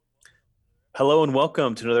Hello and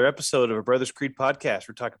welcome to another episode of a Brothers Creed podcast.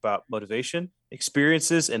 We're talking about motivation,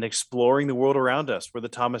 experiences, and exploring the world around us. We're the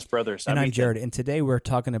Thomas Brothers. And I'm Ethan. Jared, and today we're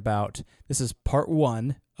talking about, this is part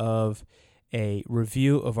one of a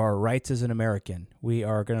review of our rights as an American. We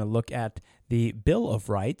are going to look at the Bill of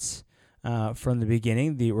Rights from the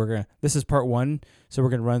beginning. This is part one, so we're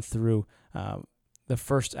going to run through the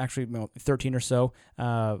first, 13 or so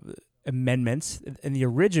amendments. In the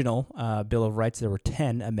original Bill of Rights, there were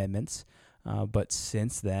 10 amendments. But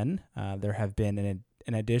since then, there have been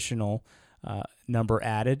an additional number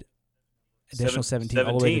added, additional 17,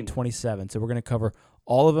 all the way to 27. So we're going to cover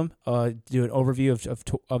all of them, do an overview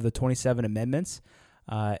of the 27 amendments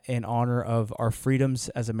in honor of our freedoms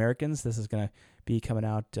as Americans. This is going to be coming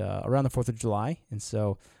out around the 4th of July. And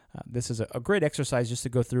so this is a great exercise just to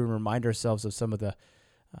go through and remind ourselves of some of the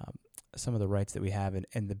rights that we have,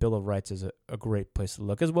 and the Bill of Rights is a great place to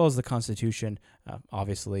look, as well as the Constitution,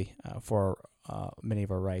 obviously, for many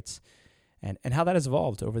of our rights, and how that has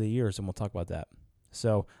evolved over the years, and we'll talk about that.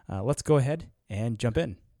 So let's go ahead and jump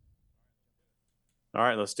in. All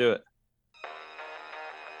right, let's do it.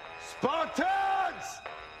 Spartans!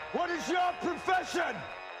 What is your profession?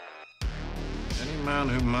 Any man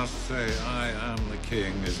who must say, I am the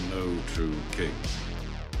king, is no true king.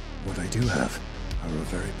 What I do have are a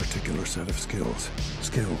very particular set of skills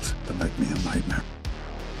that make me a nightmare.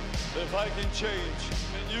 If I can change,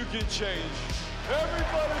 and you can change,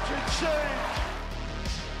 everybody can change!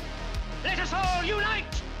 Let us all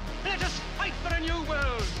unite! Let us fight for a new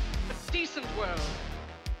world, a decent world.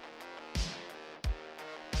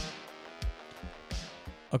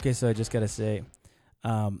 Okay, so I just got to say,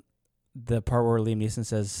 the part where Liam Neeson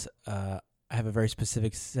says, I have a very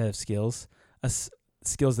specific set of skills,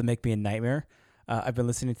 skills that make me a nightmare. I've been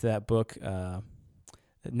listening to that book,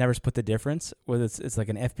 Never Split the Difference, where it's like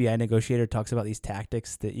an FBI negotiator talks about these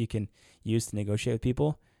tactics that you can use to negotiate with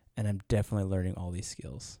people, and I'm definitely learning all these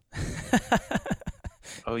skills.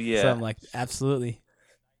 Oh, yeah. So I'm like, absolutely.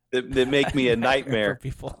 That make me a nightmare. For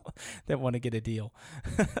people that want to get a deal.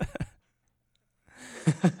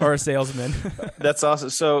 Or a salesman. That's awesome.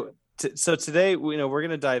 So today, we're going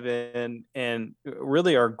to dive in, and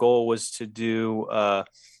really our goal was to do a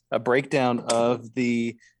breakdown of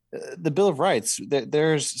the Bill of Rights.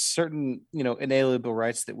 There's certain, inalienable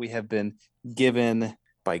rights that we have been given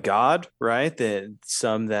by God, right? That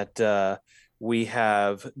some that we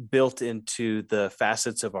have built into the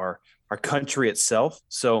facets of our country itself.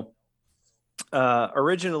 So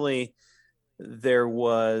originally there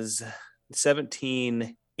was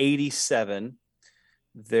 1787.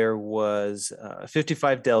 There was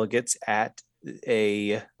 55 delegates at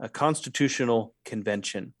a constitutional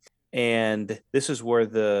convention. And this is where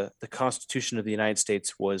the Constitution of the United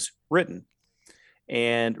States was written.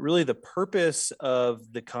 And really the purpose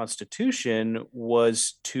of the Constitution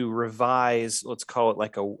was to revise, let's call it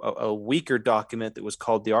like a weaker document that was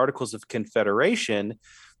called the Articles of Confederation,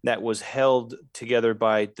 that was held together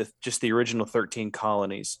by just the original 13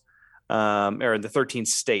 colonies, or the 13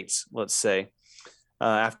 states, let's say,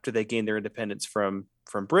 after they gained their independence from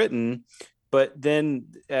Britain. But then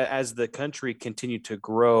as the country continued to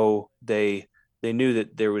grow, they knew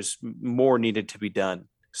that there was more needed to be done.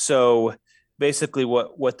 So basically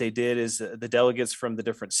what they did is the delegates from the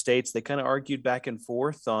different states, they kind of argued back and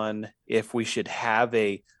forth on if we should have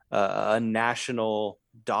a national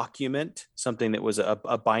document, something that was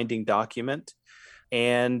a binding document.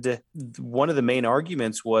 And one of the main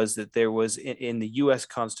arguments was that there was in the U.S.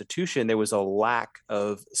 Constitution, there was a lack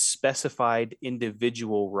of specified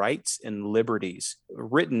individual rights and liberties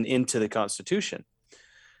written into the Constitution.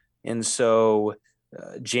 And so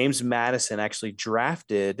James Madison actually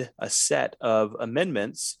drafted a set of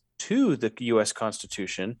amendments to the U.S.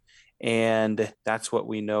 Constitution, and that's what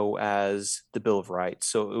we know as the Bill of Rights.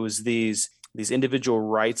 So it was these individual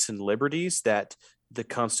rights and liberties that the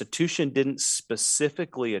Constitution didn't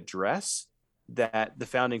specifically address, that the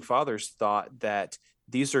founding fathers thought that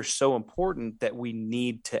these are so important that we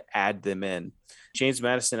need to add them in. James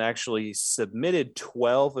Madison actually submitted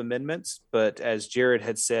 12 amendments, but as Jared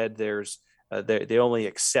had said, they only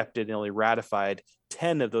accepted and only ratified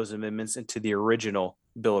 10 of those amendments into the original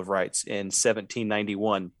Bill of Rights in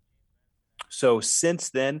 1791. So since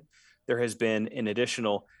then, there has been an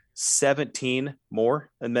additional 17 more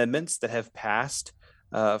amendments that have passed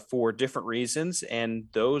for different reasons, and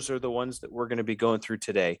those are the ones that we're going to be going through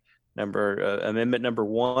today. Amendment number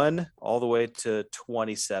 1 all the way to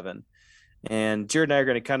 27. And Jared and I are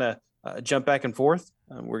going to kind of jump back and forth.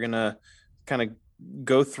 We're going to kind of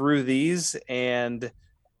go through these, and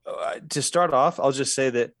to start off, I'll just say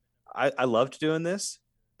that I loved doing this.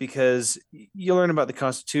 because you learn about the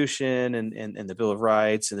Constitution and the Bill of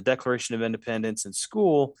Rights and the Declaration of Independence in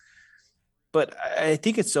school, but I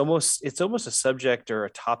think it's almost a subject or a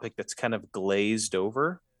topic that's kind of glazed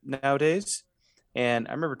over nowadays. And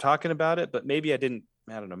I remember talking about it, but maybe I didn't.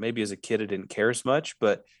 I don't know. Maybe as a kid I didn't care as much,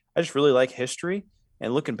 but I just really like history.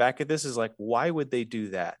 And looking back at this is like, why would they do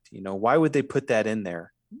that? Why would they put that in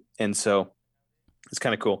there? And so it's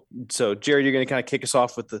kind of cool. So Jared, you're going to kind of kick us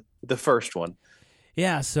off with the first one.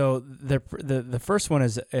 Yeah. So the first one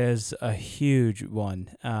is a huge one.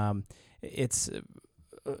 It's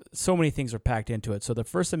so many things are packed into it. So the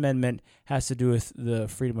First Amendment has to do with the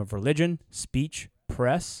freedom of religion, speech,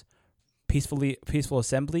 press, peaceful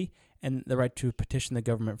assembly, and the right to petition the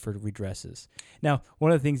government for redresses. Now,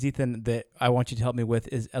 one of the things, Ethan, that I want you to help me with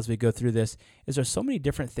is, as we go through this, is there's so many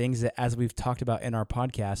different things that, as we've talked about in our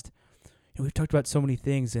podcast, we've talked about so many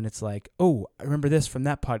things, and it's like, oh, I remember this from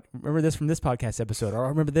remember this from this podcast episode, or I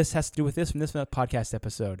remember this has to do with this from this podcast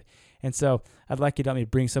episode. And so I'd like you to help me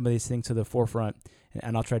bring some of these things to the forefront,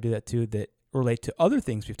 and I'll try to do that too, that relate to other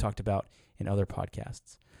things we've talked about in other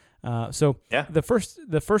podcasts.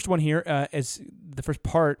 The first one here is the first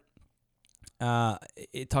part.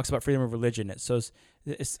 It talks about freedom of religion. So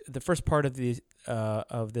it's the first part of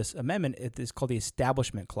this amendment. It is called the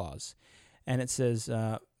Establishment Clause, and it says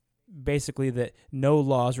basically that no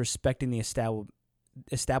laws respecting the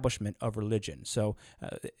establishment of religion. So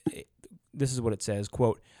this is what it says: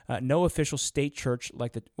 "Quote: No official state church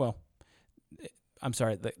like the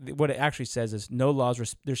what it actually says is no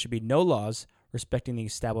laws. There should be no laws respecting the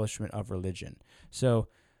establishment of religion. So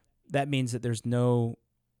that means that there's no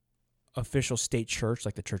official state church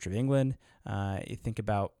like the Church of England. You think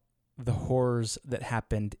about the horrors that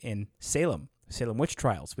happened in Salem witch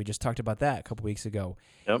trials. We just talked about that a couple weeks ago,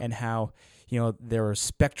 and how there was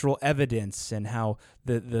spectral evidence, and how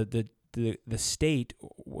the state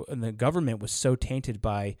and the government was so tainted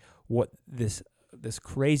by what this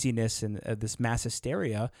craziness and this mass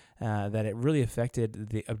hysteria that it really affected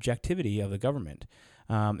the objectivity of the government.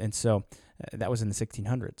 And so that was in the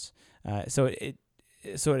 1600s.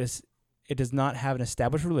 It does not have an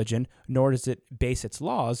established religion, nor does it base its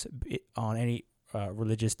laws on any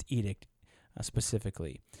religious edict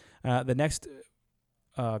specifically. The next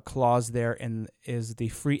clause there is the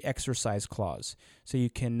free exercise clause. So you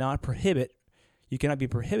cannot be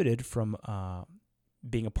prohibited from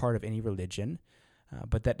being a part of any religion,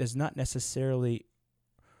 but that does not necessarily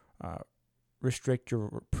restrict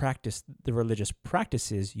the religious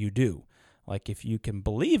practices you do. Like if you can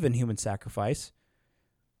believe in human sacrifice,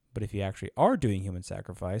 but if you actually are doing human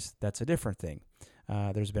sacrifice, that's a different thing.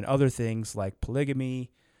 There's been other things like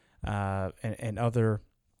polygamy and other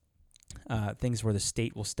things where the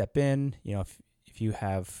state will step in. If you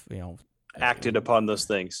have acted upon those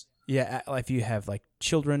things. Yeah, if you have like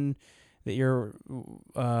children that you're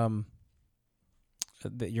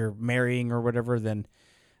marrying or whatever, then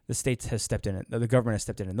the state has stepped in. The government has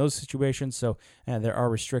stepped in those situations. So there are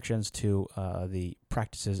restrictions to the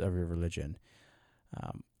practices of your religion.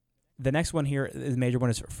 The next one here, the major one,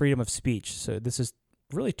 is freedom of speech. So this is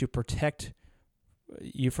really to protect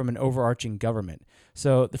you from an overarching government.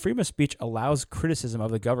 So the freedom of speech allows criticism of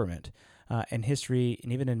the government. In history,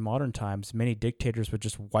 and even in modern times, many dictators would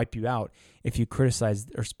just wipe you out if you criticize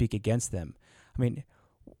or speak against them. I mean,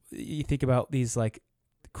 you think about these like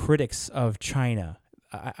critics of China.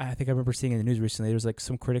 I think I remember seeing in the news recently, there was like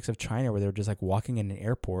some critics of China where they were just like walking in an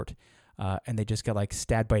airport and they just got like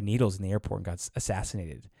stabbed by needles in the airport and got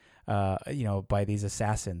assassinated, by these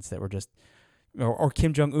assassins that were just, or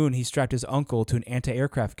Kim Jong-un, he strapped his uncle to an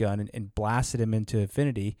anti-aircraft gun and blasted him into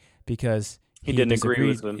infinity because he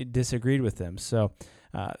disagreed with them. So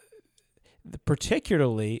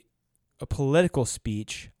particularly a political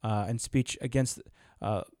speech and speech against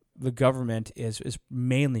the government is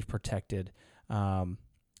mainly protected under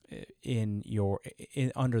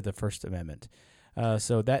the First Amendment.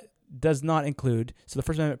 So that does not include. So the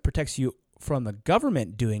First Amendment protects you from the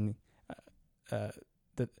government doing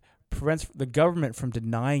that prevents the government from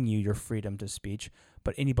denying you your freedom to speech,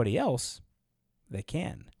 but anybody else, they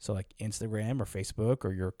can. So like Instagram or Facebook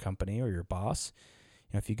or your company or your boss,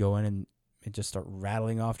 if you go in and just start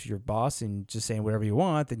rattling off to your boss and just saying whatever you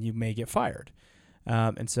want, then you may get fired.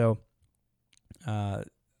 And so,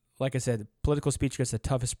 like I said, political speech gets the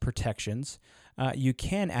toughest protections. You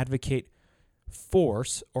can advocate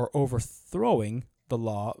force or overthrowing the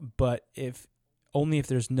law, but only if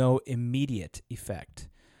there's no immediate effect.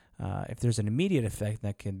 If there's an immediate effect,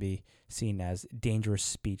 that can be seen as dangerous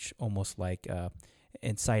speech, almost like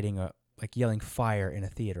inciting like yelling fire in a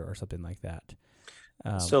theater or something like that.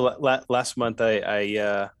 So last month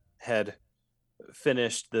I had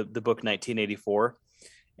finished the book 1984,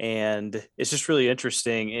 and it's just really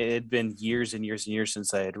interesting. It had been years and years and years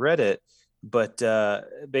since I had read it, but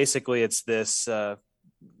basically it's this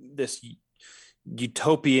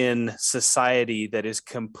utopian society that is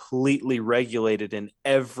completely regulated in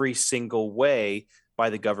every single way by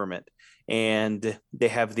the government, and they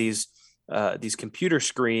have these computer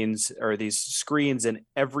screens, or these screens in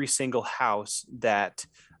every single house that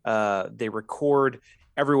they record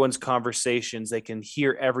everyone's conversations. They can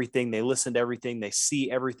hear everything. They listen to everything. They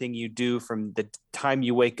see everything you do from the time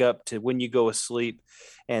you wake up to when you go asleep.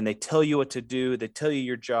 And they tell you what to do. They tell you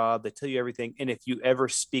your job. They tell you everything. And if you ever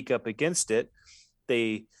speak up against it,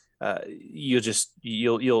 you'll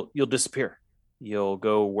disappear. You'll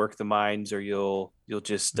go work the mines, or you'll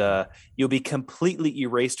be completely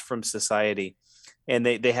erased from society. And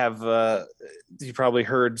they have, you probably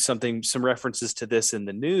heard some references to this in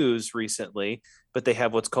the news recently, but they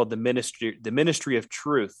have what's called the Ministry of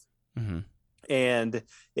Truth. Mm-hmm. And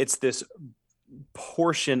it's this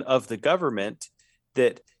portion of the government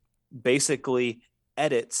that basically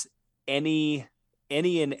edits any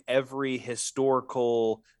and every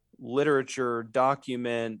historical literature,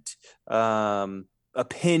 document,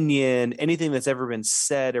 opinion, anything that's ever been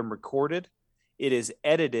said and recorded. It is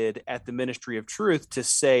edited at the Ministry of Truth to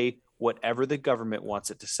say whatever the government wants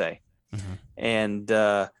it to say. Mm-hmm. And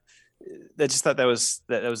I just thought that was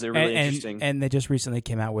a really interesting. And they just recently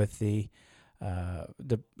came out with the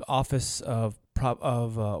Office of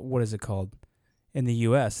what is it called in the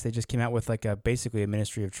U.S. They just came out with basically a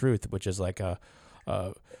Ministry of Truth, which is like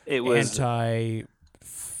it was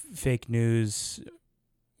anti-fake news.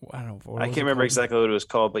 I don't know. I can't remember exactly what it was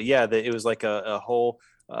called, but yeah, it was like a whole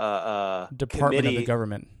department of the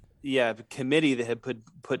government. Yeah, committee that had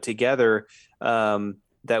put together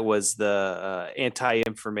that was the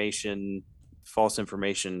anti-information, false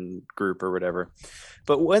information group or whatever.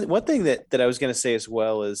 But one thing that I was going to say as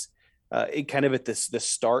well is it kind of at the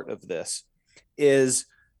start of this is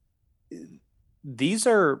these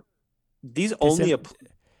only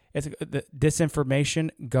it's the Disinformation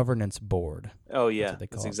Governance Board. Oh yeah,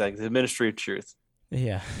 that's exactly the Ministry of Truth.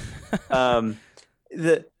 Yeah. All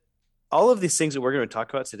of these things that we're going to talk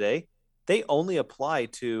about today, they only apply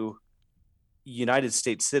to United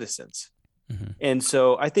States citizens. Mm-hmm. And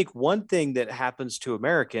so I think one thing that happens to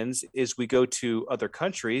Americans is we go to other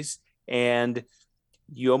countries and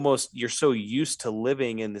you're so used to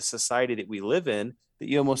living in the society that we live in that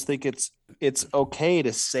you almost think it's okay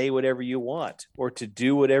to say whatever you want or to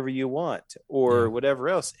do whatever you want or whatever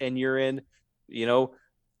else. And you're in,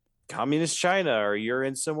 communist China, or you're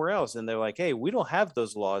in somewhere else, and they're like, hey, we don't have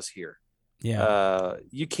those laws here. Yeah.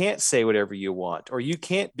 You can't say whatever you want, or you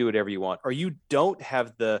can't do whatever you want, or you don't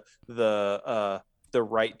have the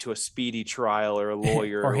right to a speedy trial or a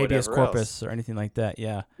lawyer or habeas corpus else. Or anything like that.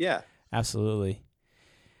 Yeah. Yeah. Absolutely.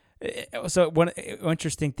 So one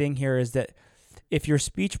interesting thing here is that if your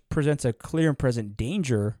speech presents a clear and present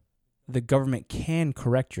danger, the government can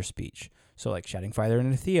correct your speech. So like shouting fire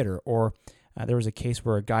in a theater, or there was a case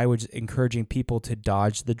where a guy was encouraging people to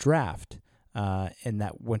dodge the draft, and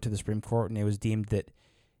that went to the Supreme Court, and it was deemed that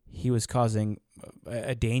he was causing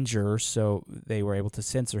a danger, so they were able to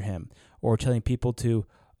censor him. Or telling people to,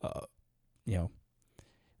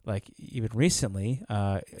 like even recently,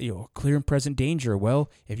 clear and present danger.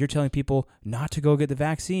 Well, if you're telling people not to go get the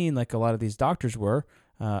vaccine, like a lot of these doctors were,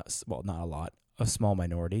 well, not a lot, a small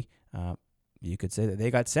minority, you could say that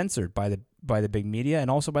they got censored by the big media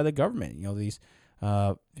and also by the government. These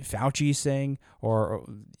Fauci saying, or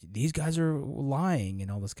these guys are lying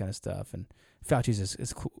and all this kind of stuff. And Fauci's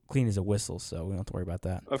as clean as a whistle, so we don't have to worry about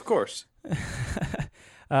that. Of course.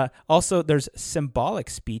 Also, there's symbolic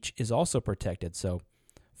speech is also protected. So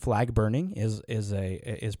flag burning is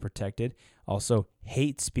protected. Also,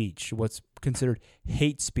 hate speech, what's considered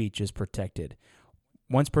hate speech, is protected.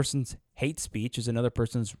 One person's hate speech is another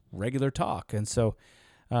person's regular talk, and so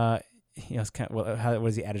it's kind of what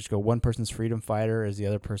does the adage go? One person's freedom fighter is the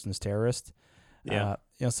other person's terrorist. Yeah.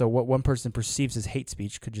 So what one person perceives as hate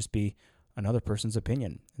speech could just be another person's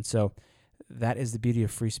opinion, and so that is the beauty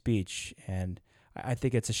of free speech. And I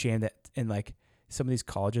think it's a shame that in like some of these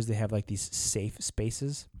colleges they have like these safe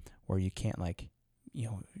spaces where you can't you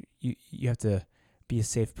have to be a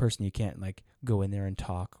safe person. You can't like go in there and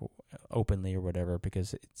talk openly or whatever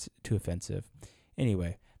because it's too offensive.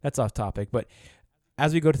 Anyway, that's off topic. But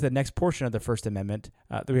as we go to the next portion of the First Amendment,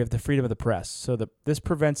 we have the freedom of the press. So this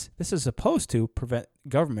is supposed to prevent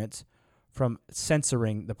governments from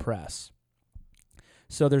censoring the press.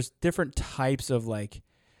 So there's different types of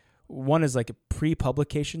one is like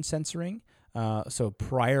pre-publication censoring. So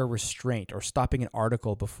prior restraint or stopping an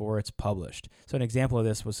article before it's published. So an example of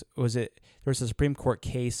this was there was a Supreme Court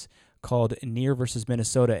case called Neer versus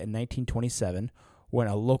Minnesota in 1927 when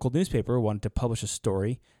a local newspaper wanted to publish a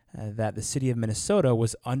story that the city of Minnesota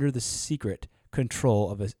was under the secret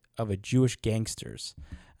control of a Jewish gangsters,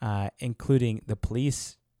 including the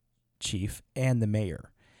police chief and the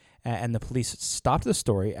mayor. And the police stopped the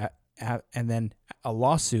story, and then a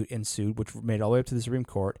lawsuit ensued, which made it all the way up to the Supreme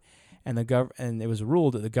Court. And and it was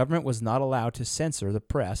ruled that the government was not allowed to censor the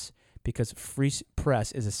press because free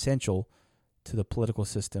press is essential to the political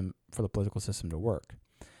system for the political system to work.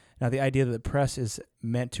 Now, the idea that the press is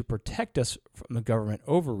meant to protect us from the government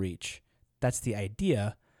overreach, that's the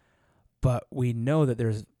idea. But we know that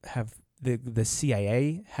the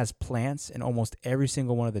CIA has plants in almost every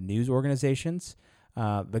single one of the news organizations.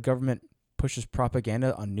 The government pushes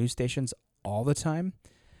propaganda on news stations all the time.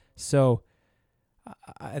 So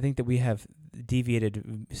I think that we have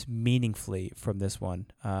deviated meaningfully from this one,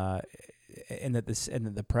 and that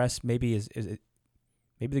the press maybe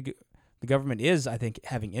maybe the government is, I think,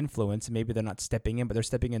 having influence, and maybe they're not stepping in, but they're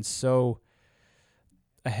stepping in so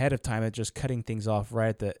ahead of time at just cutting things off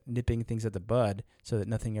nipping things at the bud, so that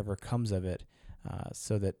nothing ever comes of it.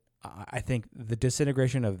 So that I think the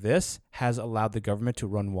disintegration of this has allowed the government to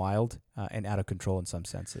run wild and out of control in some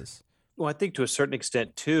senses. Well, I think to a certain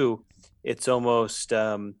extent too, it's almost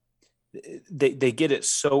they get it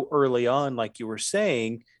so early on, like you were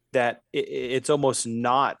saying, that it's almost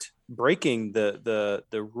not breaking the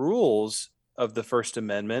rules of the First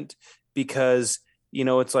Amendment, because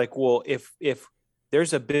it's like, well, if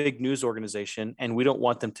there's a big news organization and we don't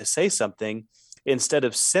want them to say something, instead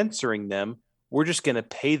of censoring them, we're just going to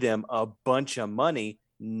pay them a bunch of money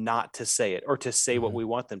not to say it or to say what we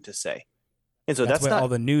want them to say. And so that's why not all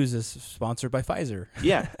the news is sponsored by Pfizer.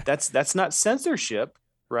 Yeah, that's not censorship,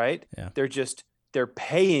 right? Yeah. They're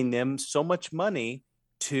paying them so much money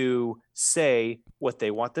to say what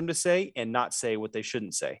they want them to say and not say what they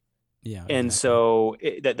shouldn't say. Yeah. And exactly. so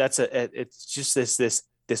it's just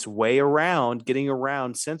this way around getting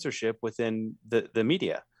around censorship within the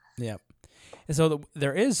media. Yeah. And so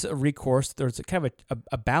there is a recourse. There's a kind of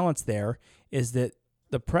a balance there, is that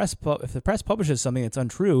if the press publishes something that's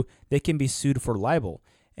untrue, they can be sued for libel.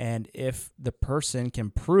 And if the person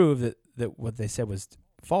can prove that what they said was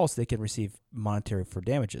false, they can receive monetary for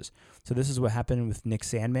damages. So this is what happened with Nick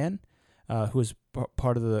Sandmann, who was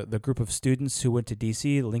part of the group of students who went to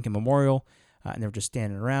D.C., the Lincoln Memorial, and they were just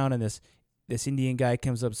standing around, and this Indian guy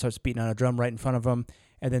comes up and starts beating on a drum right in front of them,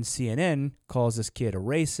 and then CNN calls this kid a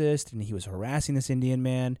racist, and he was harassing this Indian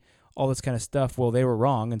man, all this kind of stuff. Well, they were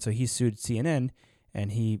wrong, and so he sued CNN,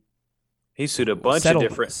 and he sued a bunch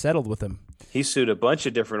settled with them. He sued a bunch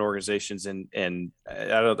of different organizations, and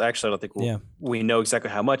I don't think we know exactly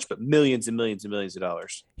how much, but millions and millions and millions of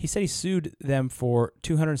dollars. He said he sued them for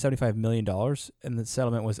 $275 million, and the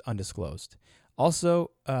settlement was undisclosed.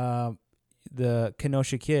 Also, the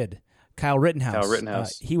Kenosha kid, Kyle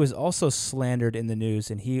Rittenhouse. He was also slandered in the news,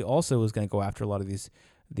 and he also was going to go after a lot of these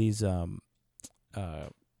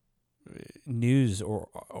news or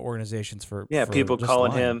organizations for people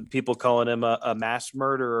calling him a mass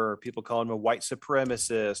murderer, people calling him a white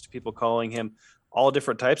supremacist, people calling him all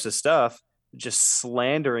different types of stuff, just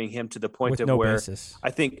slandering him to the point with of no where basis. I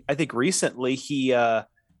think recently he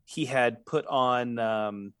had put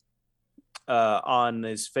on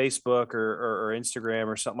his Facebook or Instagram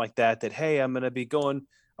or something like that, hey, I'm going to be going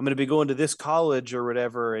to this college or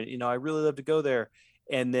whatever, and I really love to go there.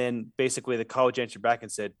 And then basically the college answered back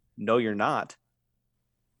and said, no, you're not.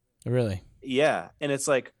 Really? Yeah. And it's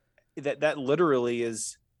like that literally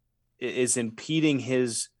is impeding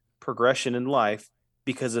his progression in life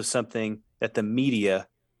because of something that the media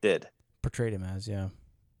did. Portrayed him as, yeah.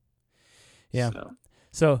 Yeah.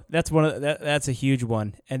 So that's that's a huge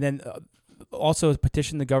one. And then also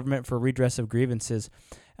petition the government for redress of grievances.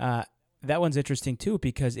 That one's interesting too,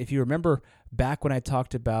 because if you remember back when I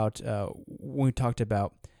talked about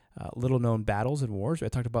little known battles and wars, I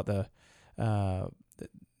talked about the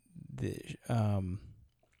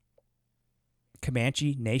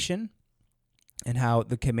Comanche Nation, and how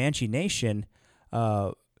the Comanche Nation,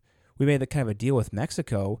 we made the kind of a deal with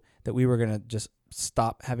Mexico that we were going to just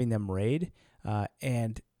stop having them raid,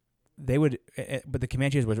 and they would, but the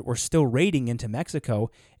Comanches were still raiding into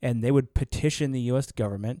Mexico, and they would petition the U.S.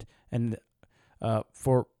 government and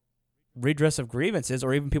for redress of grievances,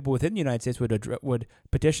 or even people within the United States would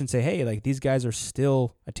petition, say, hey, like, these guys are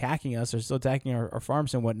still attacking us, they're still attacking our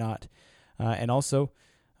farms and whatnot, and also,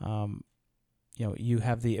 you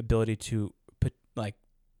have the ability to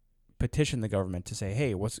petition the government to say,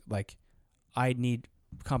 hey, I need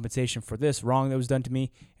compensation for this wrong that was done to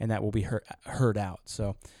me, and that will be heard out.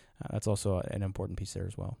 So that's also an important piece there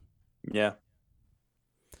as well. Yeah.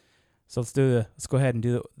 So let's go ahead and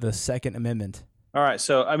do the Second Amendment. All right.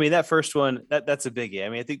 So, I mean, that first one, that's a biggie. I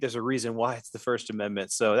mean, I think there's a reason why it's the First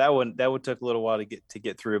Amendment. So that one took a little while to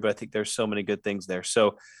get through, but I think there's so many good things there.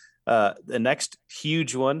 So the next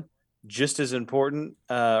huge one, just as important,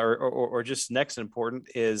 or just next important,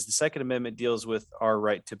 is the Second Amendment deals with our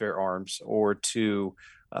right to bear arms or to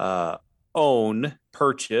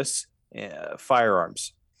purchase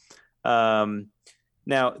firearms.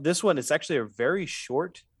 Now, this one is actually a very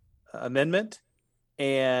short amendment,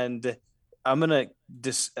 and I'm gonna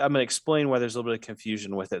explain why there's a little bit of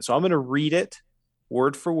confusion with it. So I'm gonna read it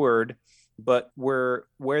word for word, but where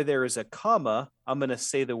there is a comma, I'm gonna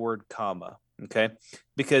say the word comma, okay?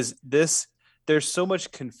 Because there's so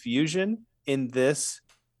much confusion in this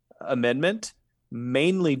amendment,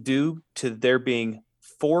 mainly due to there being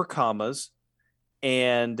 4 commas,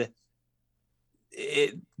 and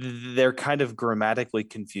they're kind of grammatically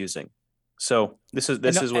confusing. So this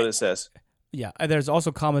is what it says. Yeah, there's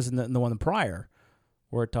also commas in the one prior,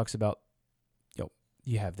 where it talks about,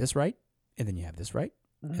 you have this right, and then you have this right,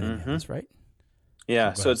 and then you have this right.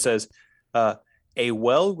 Yeah, so it says, a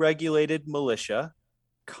well-regulated militia,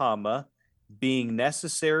 comma, being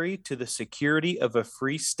necessary to the security of a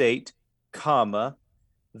free state, comma,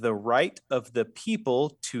 the right of the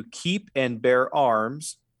people to keep and bear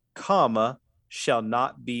arms, comma, shall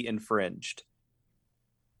not be infringed.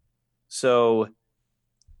 So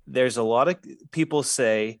there's a lot of people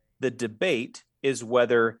say the debate is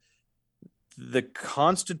whether the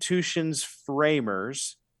Constitution's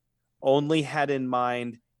framers only had in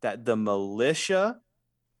mind that the militia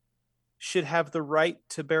should have the right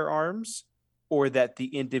to bear arms, or that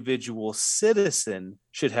the individual citizen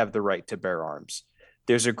should have the right to bear arms.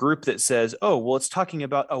 There's a group that says, oh, well, it's talking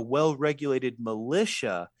about a well-regulated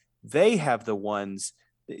militia. They have the ones,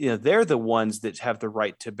 they're the ones that have the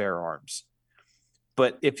right to bear arms.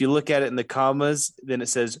 But if you look at it in the commas, then it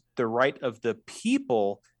says the right of the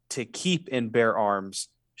people to keep and bear arms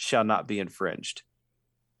shall not be infringed.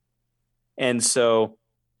 And so,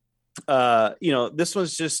 this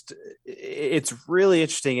one's just, it's really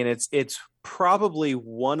interesting. And it's probably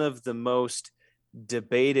one of the most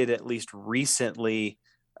debated, at least recently,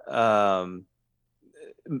 bill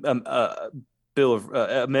of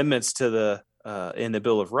amendments to the in the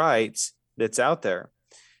Bill of Rights that's out there.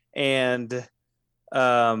 And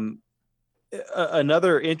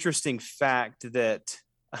another interesting fact that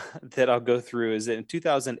I'll go through is that in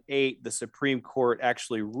 2008, the Supreme Court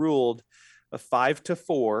actually ruled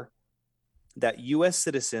 5-4 that U.S.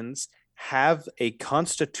 citizens have a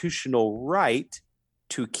constitutional right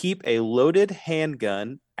to keep a loaded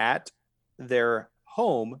handgun at their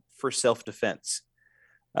home for self-defense.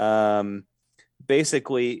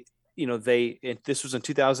 Basically, this was in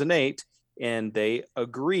 2008, and they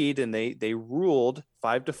agreed, and they ruled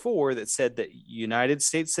 5-4 that said that United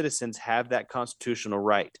States citizens have that constitutional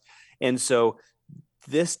right. And so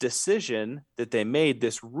this decision that they made,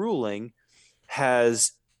 this ruling,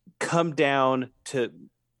 has come down to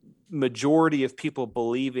majority of people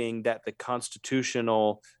believing that the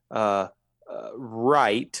constitutional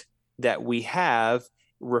right that we have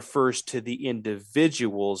refers to the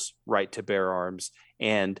individual's right to bear arms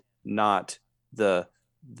and not the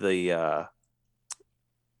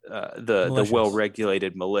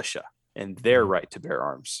well-regulated militia and their right to bear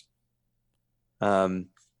arms.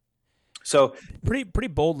 So pretty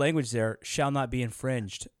bold language there. Shall not be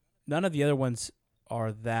infringed. None of the other ones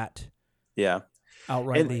are that. Yeah.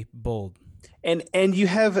 Outrightly bold. And you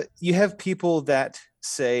have people that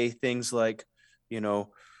say things like,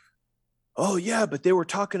 oh yeah, but they were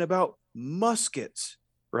talking about muskets,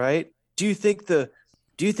 right? Do you think the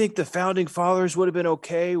founding fathers would have been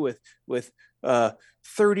okay with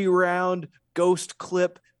 30 round ghost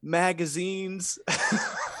clip magazines?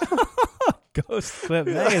 Ghost clip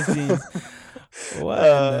magazines. What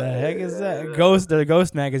the heck is that?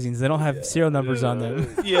 Ghost magazines. They don't have serial numbers on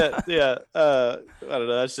them. Yeah. I don't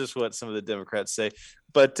know. That's just what some of the Democrats say.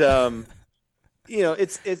 But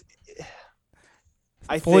it's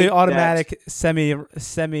I fully think automatic, fully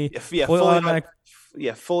automatic.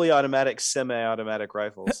 Fully automatic, semi-automatic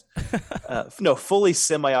rifles. No, fully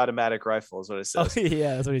semi-automatic rifles. What it says. Oh,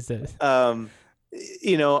 yeah, that's what he said. I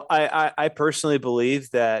personally believe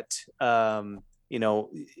that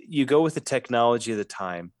you go with the technology of the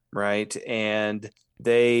time, right? And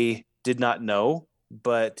they did not know,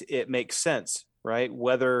 but it makes sense, right?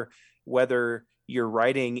 Whether you're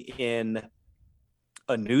writing in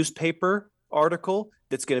a newspaper article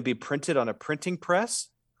that's going to be printed on a printing press,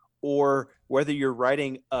 or whether you're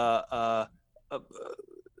writing a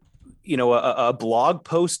blog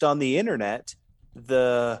post on the internet,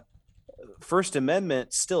 the First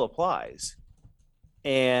Amendment still applies.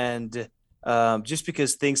 And just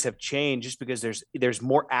because things have changed, just because there's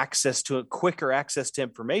more access to it, quicker access to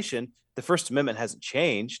information, the First Amendment hasn't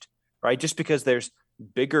changed, right? Just because there's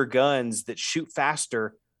bigger guns that shoot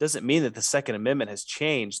faster doesn't mean that the Second Amendment has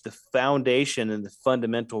changed. The foundation and the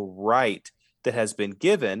fundamental right that has been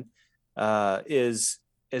given has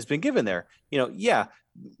been given there.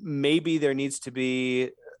 Maybe there needs to be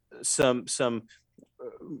some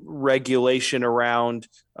regulation around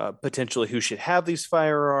potentially who should have these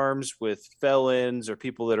firearms with felons or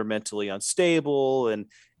people that are mentally unstable,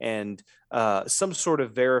 and some sort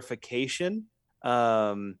of verification.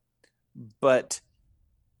 But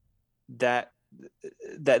that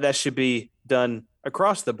should be done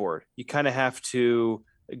across the board. You kind of have to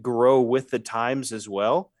grow with the times as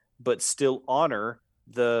well, but still honor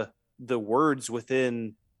the words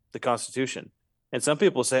within the Constitution. And some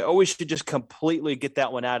people say, we should just completely get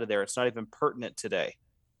that one out of there. It's not even pertinent today.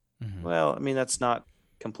 Mm-hmm. Well, I mean, that's not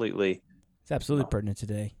completely. It's absolutely pertinent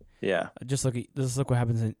today. Yeah. Just look what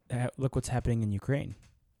happens. Look what's happening in Ukraine.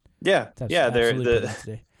 Yeah. Yeah.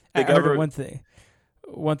 The government.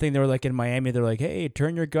 One thing they were like in Miami, they're like, hey,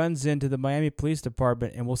 turn your guns into the Miami Police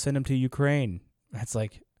Department and we'll send them to Ukraine. That's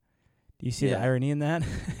like, do you see the irony in that?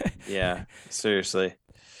 Yeah. Seriously.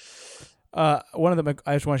 One of them,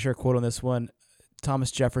 I just want to share a quote on this one.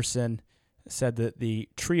 Thomas Jefferson said that the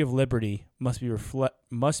tree of liberty must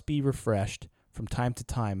be refreshed from time to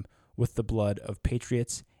time with the blood of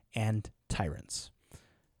patriots and tyrants.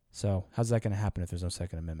 So how's that going to happen if there's no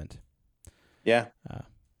Second Amendment? Yeah.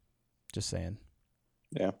 Just saying.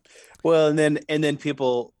 Yeah. Well, and then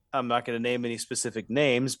people, I'm not going to name any specific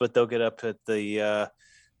names, but they'll get up at the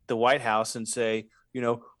White House and say,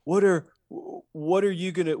 what are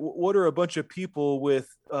a bunch of people with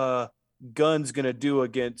guns going to do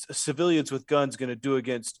against civilians with guns going to do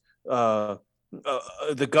against the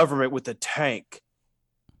government with a tank?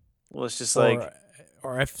 Well, it's just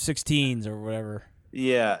or F-16s or whatever.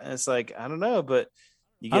 Yeah, and it's like, I don't know, but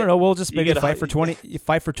I don't know. We'll just maybe fight for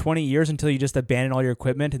 20 years until you just abandon all your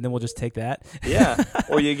equipment, and then we'll just take that. Yeah,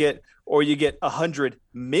 or you get 100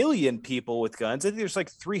 million people with guns. I think there's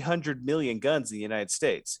like 300 million guns in the United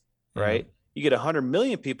States, right? Mm-hmm. You get 100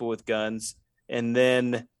 million people with guns, and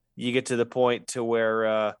then you get to the point to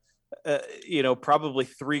where probably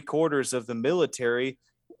 3/4 of the military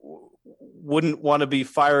wouldn't want to be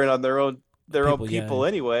firing on their own people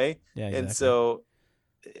anyway. Yeah, exactly. And so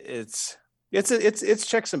it's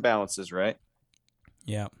checks and balances, right?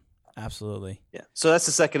 Yeah, absolutely. Yeah. So that's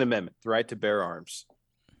the Second Amendment, the right to bear arms.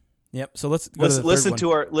 Yep. So let's listen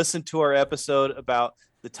to our episode about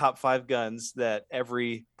the top 5 guns that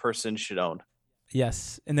every person should own.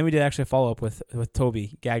 Yes, and then we did actually follow up with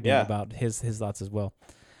Toby Gagnon about his thoughts as well.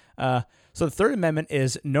 So the Third Amendment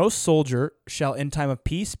is no soldier shall in time of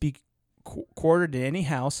peace be quartered in any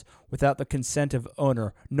house without the consent of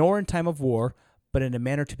owner, nor in time of war, but in a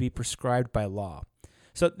manner to be prescribed by law.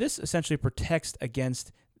 So this essentially protects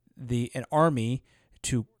against an army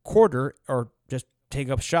to quarter or just take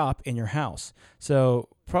up shop in your house. So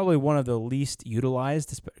probably one of the least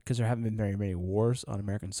utilized, because there haven't been very many wars on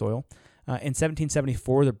American soil. In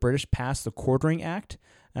 1774, the British passed the Quartering Act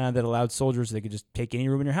that allowed soldiers, they could just take any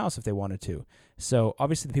room in your house if they wanted to. So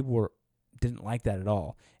obviously the people didn't like that at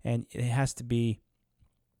all. And it has to be,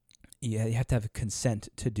 you have to have a consent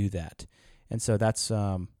to do that. And so that's,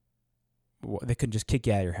 they couldn't just kick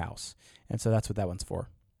you out of your house. And so that's what that one's for.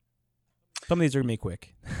 Some of these are going to be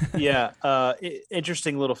quick. Yeah.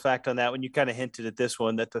 Interesting little fact on that one. You kind of hinted at this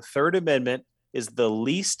one, that the Third Amendment is the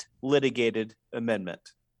least litigated amendment.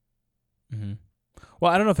 Mm-hmm. Well,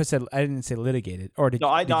 I don't know if I didn't say litigated, or did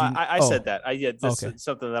I said that. This is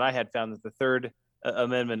something that I had found, that the Third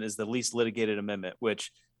Amendment is the least litigated amendment,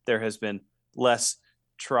 which there has been less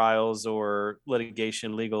trials or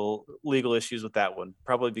litigation, legal issues with that one,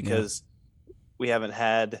 probably because we haven't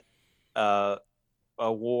had a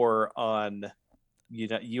war on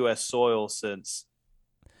U.S. soil since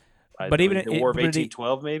the War of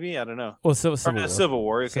 1812, maybe, I don't know. Well, Civil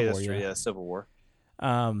War. Okay, that's true. Yeah, Civil War.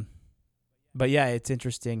 But yeah, it's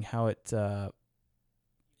interesting how it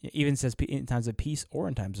even says in times of peace or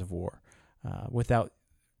in times of war, without,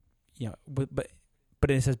 but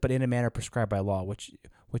it says, but in a manner prescribed by law, which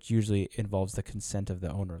usually involves the consent of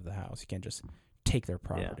the owner of the house. You can't just take their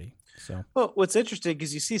property. Yeah. So, well, what's interesting,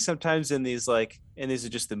 because you see sometimes in these, and these are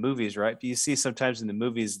just the movies, right? But you see sometimes in the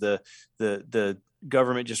movies the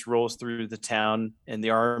government just rolls through the town and the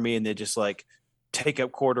army, and they just take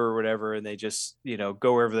up quarter or whatever, and they just,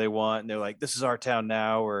 go wherever they want, and they're like, this is our town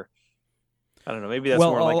now, or I don't know, maybe that's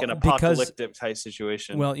more like an apocalyptic type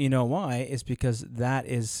situation. Well, you know why? It's because that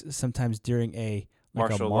is sometimes during a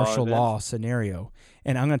martial law scenario.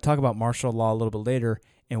 And I'm going to talk about martial law a little bit later,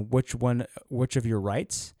 and which of your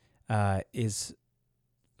rights is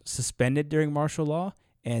suspended during martial law,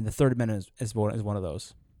 and the Third Amendment is one of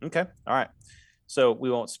those. Okay, all right. So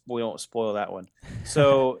we won't spoil that one.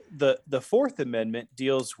 So the Fourth Amendment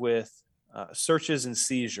deals with searches and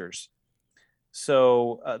seizures.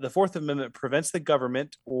 So the Fourth Amendment prevents the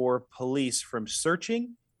government or police from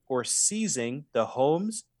searching or seizing the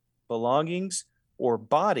homes, belongings, or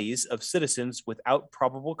bodies of citizens without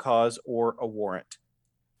probable cause or a warrant.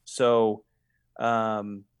 So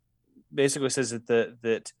basically it says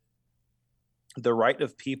that the right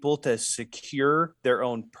of people to secure their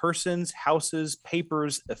own persons, houses,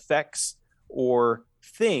 papers, effects, or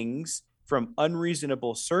things from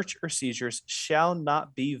unreasonable search or seizures shall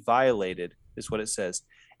not be violated, is what it says.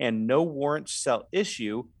 And no warrant shall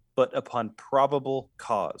issue but upon probable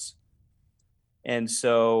cause. And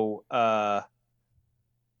so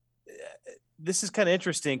this is kind of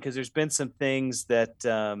interesting because there's been some things that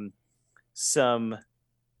some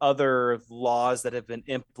other laws that have been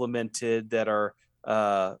implemented that are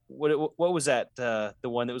what was that the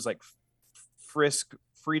one that was like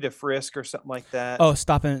free to frisk or something like that? Oh,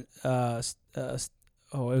 stopping it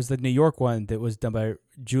was the New York one that was done by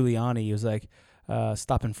Giuliani. It was like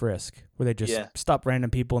stop and frisk, where they just stop random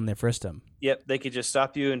people and they frisked them. Yep, they could just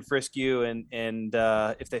stop you and frisk you, and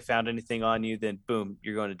if they found anything on you, then boom,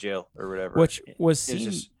 you're going to jail or whatever. Which was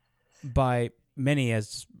seen by many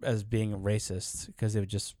as being racist, because they were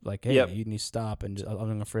just like, hey, you need to stop, and I'm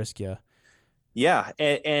going to frisk you. Yeah,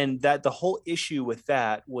 and that the whole issue with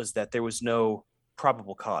that was that there was no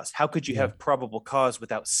probable cause. How could you have probable cause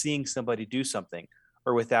without seeing somebody do something,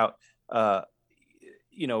 or without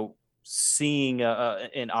seeing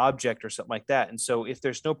an object or something like that? And so if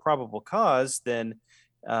there's no probable cause, then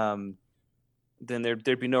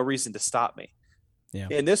there'd be no reason to stop me. Yeah.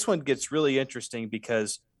 And this one gets really interesting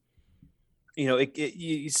because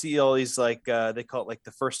you see all these like they call it like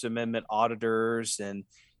the First Amendment auditors, and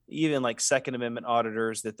even like Second Amendment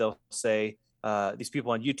auditors, that they'll say these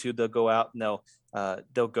people on YouTube, they'll go out and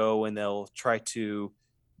they'll go and they'll try to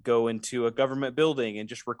go into a government building and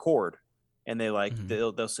just record. And they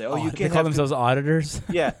they'll say, "Oh, you can't call themselves auditors."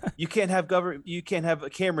 Yeah, you can't have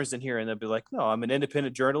cameras in here, and they'll be like, "No, I'm an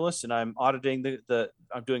independent journalist, and I'm auditing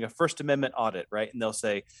I'm doing a First Amendment audit, right?" And they'll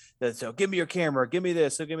say, "So give me your camera, give me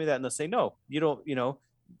this, so give me that," and they'll say, "No, you don't.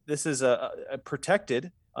 This is a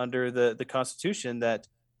protected under the Constitution that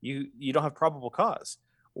you don't have probable cause,"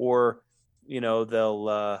 or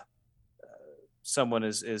they'll. Someone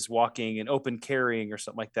is walking and open carrying or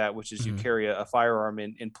something like that, which is you carry a firearm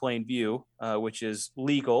in plain view, which is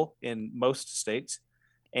legal in most states,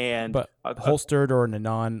 but holstered or in a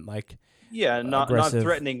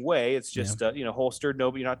non-threatening way. It's just holstered.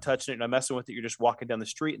 Nobody, you're not touching it, not messing with it. You're just walking down the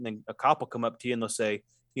street, and then a cop will come up to you and they'll say,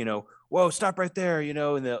 "Whoa, stop right there!"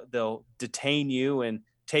 And they'll detain you and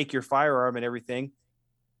take your firearm and everything.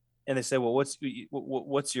 And they say, "Well, what's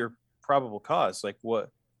your probable cause? Like what?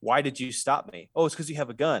 Why did you stop me?" "Oh, it's because you have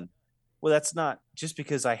a gun." Well, that's not, just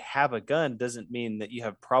because I have a gun doesn't mean that you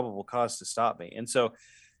have probable cause to stop me. And so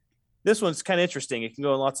this one's kind of interesting. It can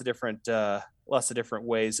go in lots of different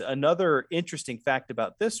ways. Another interesting fact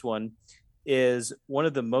about this one is one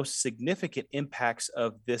of the most significant impacts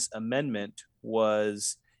of this amendment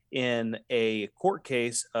was in a court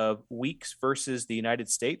case of Weeks versus the United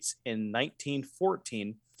States in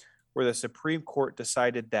 1914, where the Supreme Court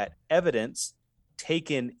decided that evidence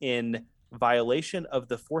taken in violation of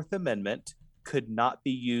the Fourth Amendment could not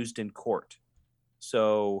be used in court.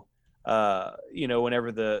 So,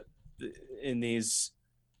 whenever in these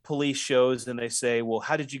police shows, and they say, "Well,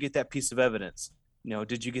 how did you get that piece of evidence?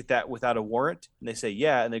 Did you get that without a warrant?" And they say,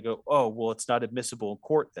 "Yeah." And they go, "Oh, well, it's not admissible in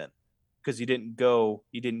court then, because you didn't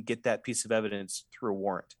get that piece of evidence through a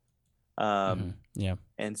warrant." And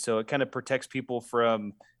so it kind of protects people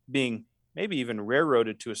from being maybe even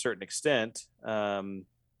railroaded to a certain extent,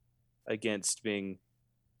 against being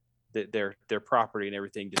their property and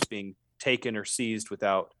everything just being taken or seized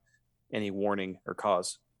without any warning or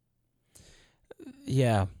cause.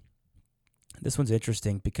 Yeah, this one's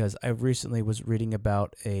interesting because I recently was reading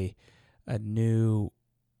about a new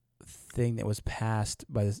thing that was passed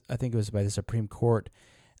by I think it was by the Supreme Court,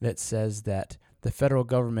 that says that the federal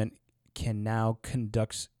government can now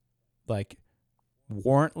conduct like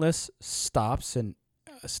warrantless stops and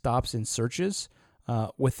searches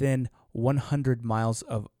within 100 miles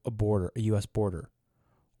of a U.S. border,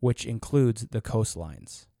 which includes the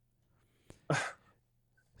coastlines.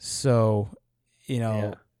 So,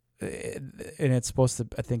 and it's supposed to,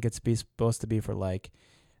 I think it's supposed to be for like,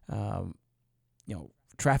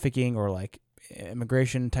 trafficking or like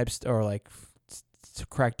immigration types, or like to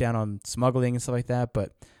crack down on smuggling and stuff like that.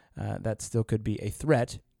 But that still could be a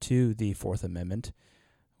threat to the Fourth Amendment,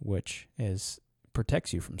 which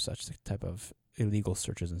protects you from such type of illegal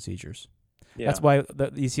searches and seizures. Yeah. That's why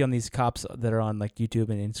you see on these cops that are on like YouTube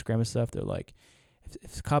and Instagram and stuff, they're like,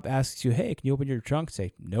 if the cop asks you, hey, can you open your trunk?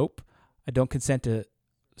 Say, nope, I don't consent to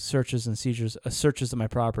searches and seizures, searches of my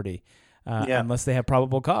property. Unless they have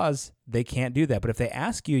probable cause, they can't do that. But if they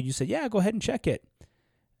ask you, you say, yeah, go ahead and check it.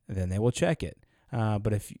 Then they will check it.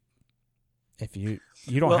 But if you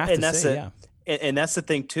don't have to say, And that's the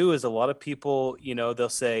thing too, is a lot of people, they'll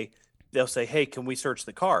say, hey, can we search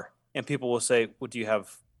the car? And people will say, well, do you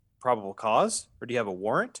have probable cause or do you have a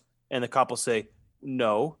warrant? And the cop will say,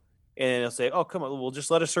 no. And they'll say, oh, come on, well,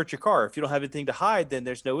 just let us search your car. If you don't have anything to hide, then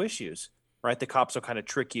there's no issues, right? The cops will kind of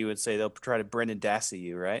trick you and say they'll try to Brendan Dassey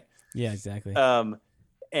you, right? Yeah, exactly.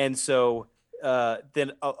 And so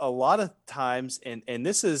then a lot of times, and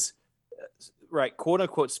this is, right, quote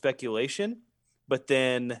unquote speculation, but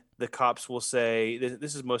then the cops will say,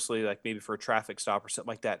 this is mostly like maybe for a traffic stop or something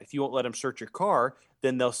like that. If you won't let them search your car,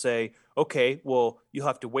 then they'll say, okay, well, you'll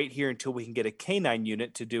have to wait here until we can get a canine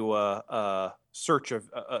unit to do a search of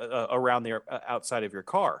around there outside of your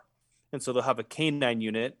car. And so they'll have a canine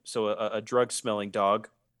unit, so a drug smelling dog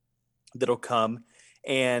that'll come.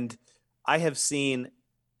 And I have seen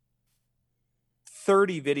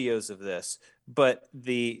 30 videos of this, but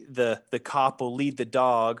the cop will lead the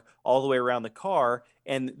dog all the way around the car,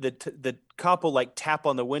 and the cop will like tap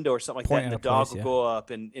on the window or something like that, and the dog will go up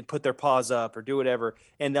and put their paws up or do whatever,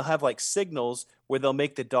 and they'll have like signals where they'll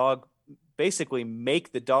make the dog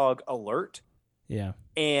alert. Yeah.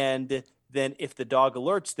 And then if the dog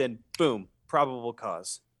alerts, then boom, probable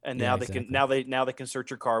cause. And now they can search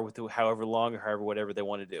your car with however long or however whatever they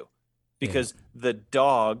want to do, because the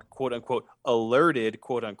dog, quote unquote, alerted,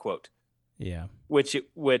 quote unquote. Yeah. Which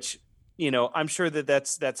I'm sure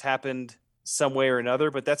that's happened some way or another,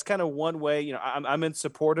 but that's kind of one way. I'm in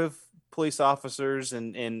support of police officers,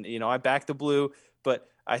 and I back the blue, but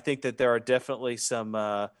I think that there are definitely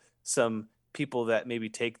some people that maybe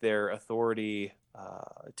take their authority,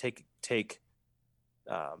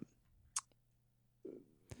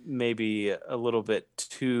 maybe a little bit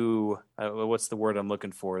too, what's the word I'm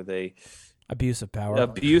looking for? They abuse of power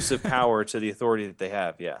to the authority that they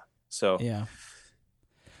have. Yeah. So, yeah.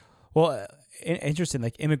 Well, interesting,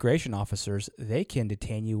 like immigration officers, they can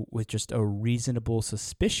detain you with just a reasonable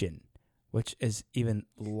suspicion, which is even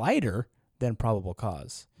lighter than probable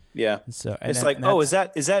cause. Yeah. So it's like, is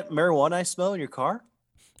that marijuana I smell in your car?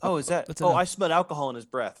 Oh, is that? I smell alcohol in his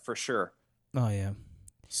breath for sure. Oh yeah.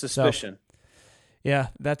 Suspicion. So, yeah,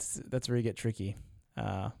 that's where you get tricky.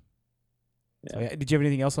 So did you have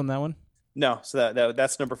anything else on that one? No. So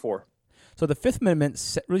that's number 4. So the Fifth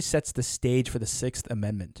Amendment really sets the stage for the Sixth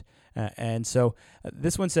Amendment. And so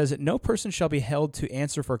this one says that no person shall be held to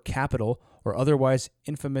answer for capital or otherwise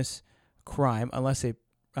infamous crime unless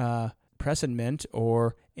a presentment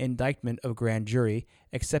or indictment of grand jury,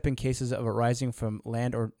 except in cases of arising from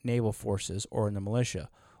land or naval forces or in the militia,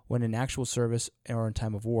 when in actual service or in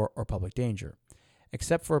time of war or public danger.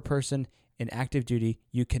 Except for a person in active duty,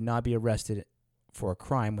 you cannot be arrested for a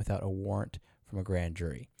crime without a warrant from a grand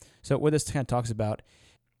jury. So what this kind of talks about,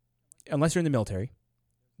 unless you're in the military,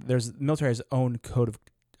 the military has its own code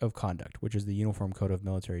of conduct, which is the Uniform Code of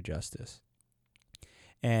Military Justice.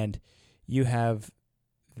 And you have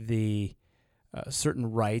the certain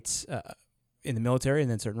rights in the military, and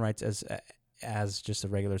then certain rights as just a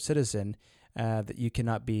regular citizen, that you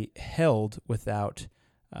cannot be held without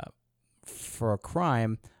for a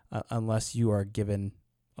crime unless you are given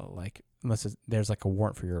unless there's like a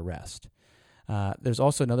warrant for your arrest. There's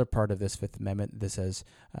also another part of this Fifth Amendment that says,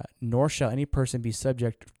 nor shall any person be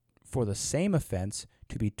subject for the same offense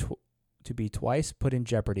to be twice put in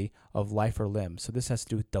jeopardy of life or limb. So this has to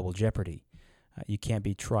do with double jeopardy. You can't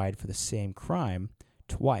be tried for the same crime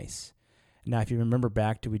twice. Now, if you remember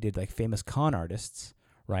back to we did like famous con artists,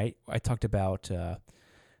 right? I talked about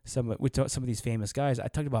some of these famous guys. I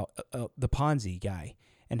talked about the Ponzi guy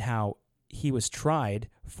and how he was tried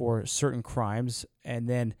for certain crimes, and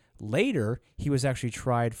then later he was actually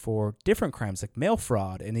tried for different crimes like mail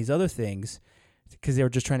fraud and these other things because they were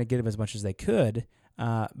just trying to get him as much as they could.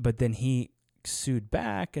 But then he sued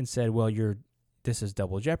back and said, well, you're this is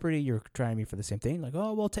double jeopardy. You're trying me for the same thing. Like,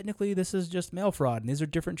 oh, well, technically this is just mail fraud and these are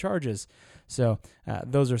different charges. So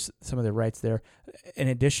those are some of the rights there. In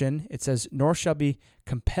addition, it says, nor shall be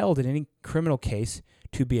compelled in any criminal case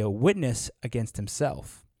to be a witness against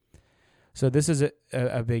himself. So this is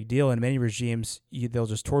a big deal. In many regimes, they'll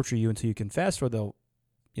just torture you until you confess, or they'll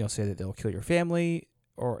say that they'll kill your family,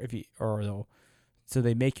 so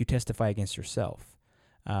they make you testify against yourself.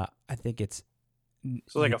 I think it's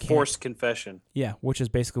so like a forced confession. Yeah, which is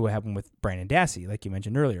basically what happened with Brandon Dassey, like you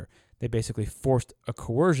mentioned earlier. They basically forced a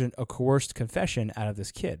coerced confession out of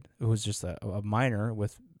this kid who was just a minor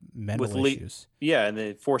with mental issues. Yeah, and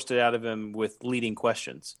they forced it out of him with leading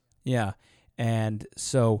questions. Yeah, and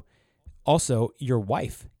so also your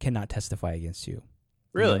wife cannot testify against you.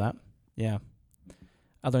 Really? You know that? Yeah.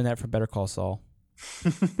 I learned that from Better Call Saul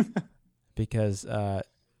because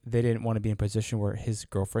they didn't want to be in a position where his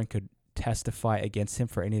girlfriend could testify against him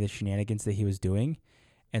for any of the shenanigans that he was doing.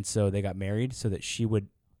 And so they got married so that she would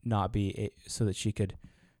not be, so that she could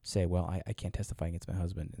say, well, I can't testify against my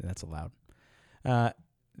husband, and that's allowed.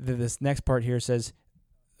 This next part here says,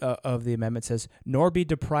 of the amendment says, nor be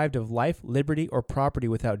deprived of life, liberty, or property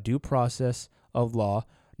without due process of law,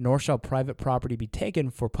 nor shall private property be taken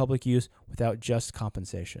for public use without just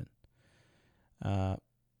compensation.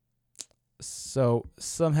 So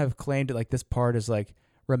some have claimed that like this part is like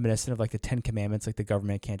reminiscent of like the Ten Commandments, like the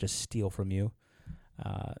government can't just steal from you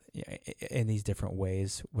in these different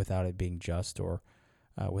ways without it being just or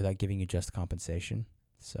without giving you just compensation.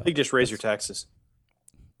 So they just raise your taxes.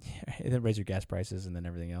 Yeah, and then raise your gas prices and then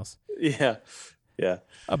everything else. Yeah.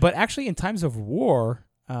 But actually in times of war,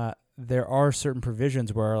 there are certain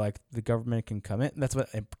provisions where like the government can come in. That's what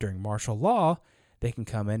during martial law, they can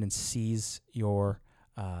come in and seize your,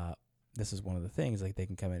 this is one of the things, like they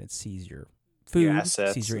can come in and seize your food, your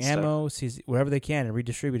assets, seize your ammo, seize whatever they can and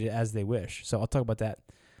redistribute it as they wish. So I'll talk about that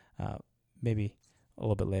maybe a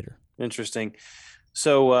little bit later. Interesting.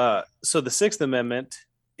 So the Sixth Amendment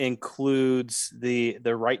includes the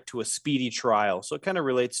right to a speedy trial. So it kind of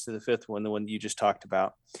relates to the fifth one, the one you just talked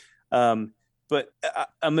about. But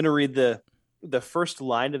I'm going to read the first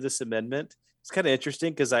line of this amendment. It's kind of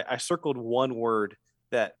interesting because I circled one word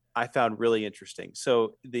that I found really interesting.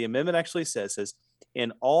 So the amendment actually says,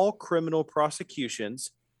 in all criminal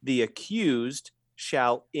prosecutions, the accused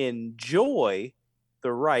shall enjoy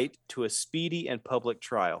the right to a speedy and public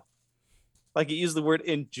trial. Like it used the word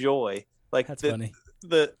enjoy. Like that's funny.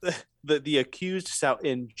 The accused shall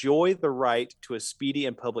enjoy the right to a speedy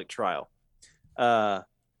and public trial.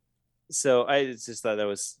 So I just thought that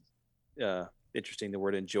was interesting, the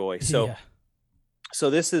word enjoy. So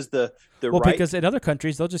this is the right. Well, because in other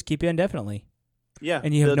countries they'll just keep you indefinitely. Yeah,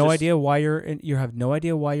 and you have no idea why you have no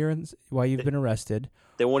idea why you've been arrested.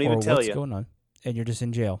 They won't even tell you what's going on, and you're just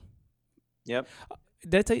in jail. Yep.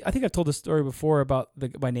 I think I've told this story before about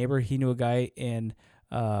my neighbor. He knew a guy in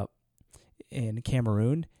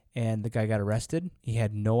Cameroon, and the guy got arrested. He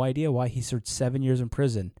had no idea why. He served 7 years in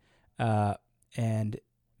prison, and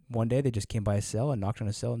one day they just came by his cell and knocked on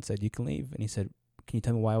his cell and said, "You can leave." And he said, "Can you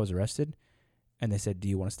tell me why I was arrested?" And they said, "Do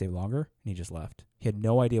you want to stay longer?" And he just left. He had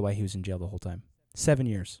no idea why he was in jail the whole time. 7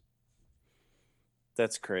 years.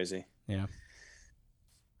 That's crazy. Yeah.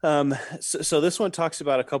 So this one talks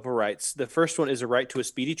about a couple rights. The first one is a right to a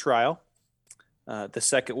speedy trial. The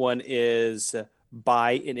second one is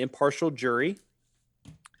by an impartial jury.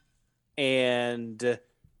 And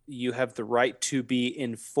you have the right to be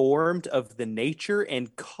informed of the nature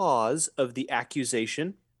and cause of the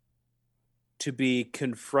accusation, to be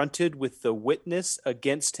confronted with the witness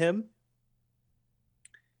against him,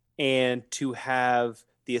 and to have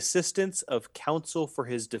the assistance of counsel for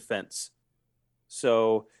his defense.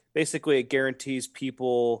 So basically it guarantees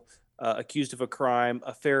people accused of a crime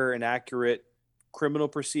a fair and accurate criminal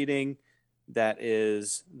proceeding. That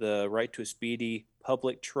is the right to a speedy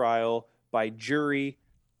public trial by jury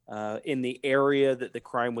in the area that the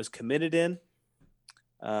crime was committed in.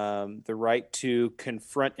 The right to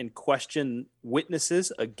confront and question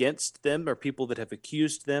witnesses against them or people that have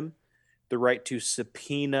accused them. The right to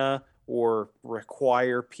subpoena or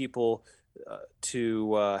require people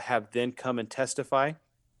to have them come and testify.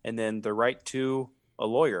 And then the right to a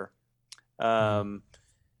lawyer.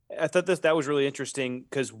 I thought that was really interesting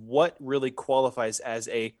because what really qualifies as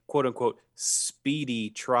a quote unquote speedy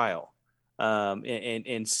trial?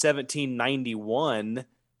 In 1791,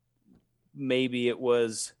 maybe it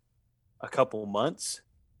was a couple months,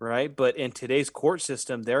 right? But in today's court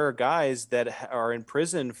system, there are guys that are in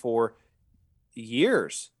prison for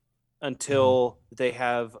years until they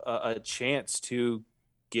have a chance to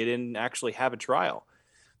get in and actually have a trial.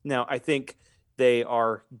 Now, I think they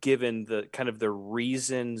are given the kind of the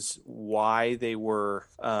reasons why they were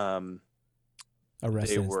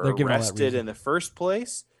Arrested. They're given arrested in the first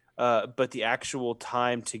place, but the actual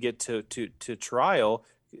time to get to trial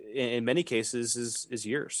in many cases is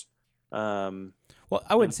years. Well,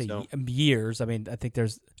 I wouldn't say years. I mean, I think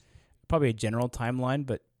there's probably a general timeline,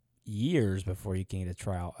 but years before you can get a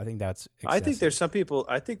trial, I think that's excessive. I think there's some people,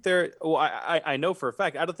 I know for a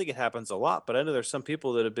fact, I don't think it happens a lot, but I know there's some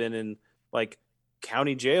people that have been in like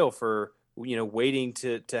county jail for, waiting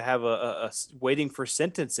to have waiting for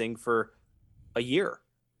sentencing for a year.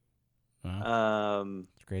 Wow.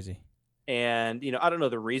 It's crazy. And, I don't know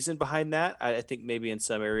the reason behind that. I think maybe in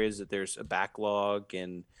some areas that there's a backlog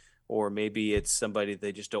or maybe it's somebody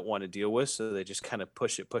they just don't want to deal with. So they just kind of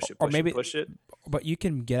push it. But you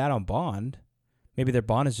can get out on bond. Maybe their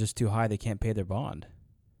bond is just too high. They can't pay their bond.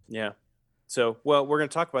 Yeah. So, we're going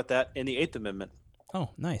to talk about that in the 8th Amendment.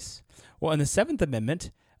 Oh, nice. Well, in the 7th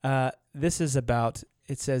Amendment, this is about,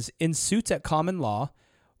 it says, in suits at common law,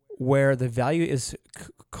 where the value is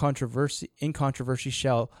in controversy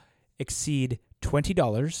shall exceed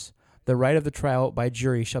 $20, the right of the trial by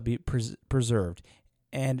jury shall be preserved,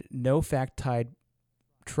 and no fact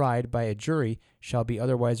tried by a jury shall be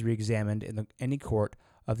otherwise reexamined in any court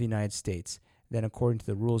of the United States than according to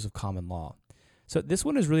the rules of common law. So this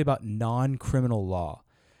one is really about non-criminal law.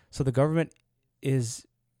 So the government is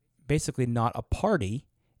basically not a party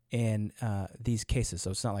in these cases.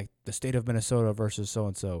 So it's not like the state of Minnesota versus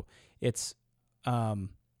so-and-so. It's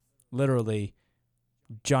literally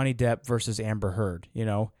Johnny Depp versus Amber Heard,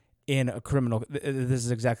 in a criminal. This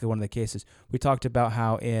is exactly one of the cases. We talked about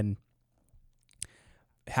how in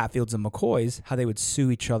Hatfields and McCoys, how they would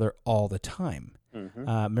sue each other all the time. Mm-hmm.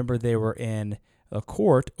 Remember, they were in a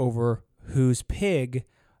court over whose pig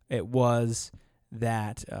it was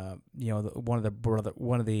that one of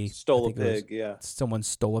the stole a pig. Yeah, someone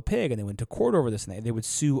stole a pig, and they went to court over this, and they would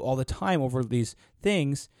sue all the time over these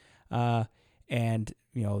things, and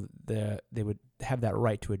they would have that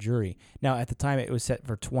right to a jury. Now, at the time, it was set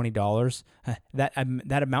for $20.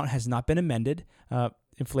 That amount has not been amended. With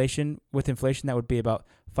inflation, that would be about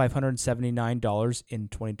 $579 in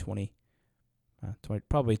 2020.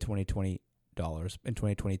 Probably $20. In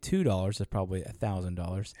 2022, is probably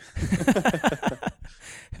 $1,000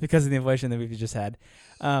 because of the inflation that we've just had.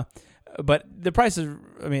 But the price is,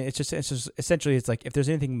 it's just essentially, it's like if there's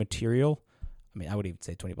anything material, I would even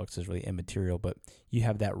say $20 is really immaterial, but you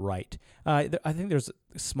have that right. I think there's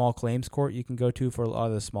a small claims court you can go to for a lot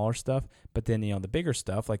of the smaller stuff, but then, the bigger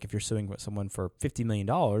stuff, like if you're suing someone for $50 million,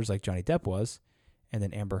 like Johnny Depp was, and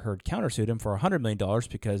then Amber Heard countersued him for $100 million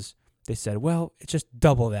because they said, well, it's just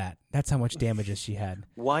double that. That's how much damages she had.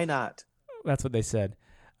 Why not? That's what they said.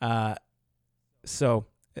 So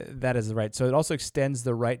that is the right. So it also extends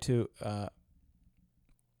the right to,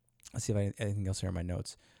 let's see if I have anything else here in my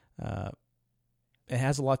notes. It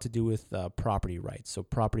has a lot to do with property rights. So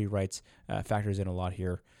property rights factors in a lot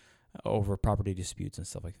here over property disputes and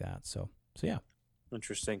stuff like that. So yeah.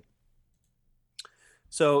 Interesting.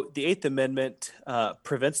 So the 8th Amendment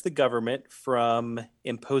prevents the government from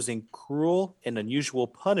imposing cruel and unusual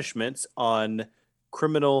punishments on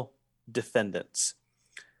criminal defendants.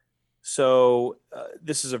 So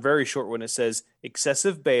this is a very short one. It says,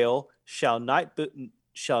 excessive bail shall not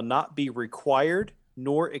be required,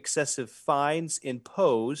 nor excessive fines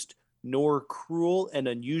imposed, nor cruel and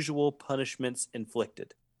unusual punishments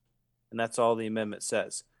inflicted. And that's all the amendment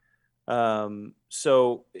says.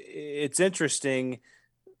 So it's interesting.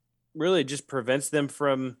 Really just prevents them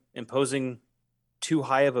from imposing too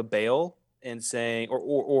high of a bail and saying,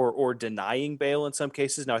 or denying bail in some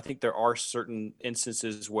cases. Now, I think there are certain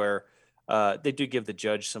instances where they do give the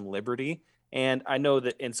judge some liberty. And I know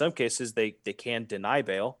that in some cases they can deny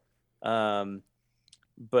bail.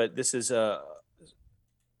 But this is so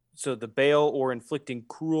the bail or inflicting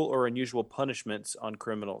cruel or unusual punishments on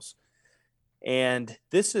criminals. And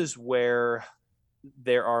this is where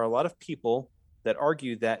there are a lot of people that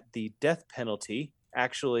argue that the death penalty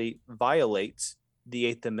actually violates the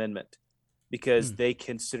 8th Amendment because they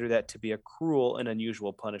consider that to be a cruel and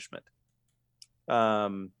unusual punishment.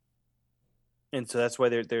 And so that's why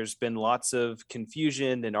there's been lots of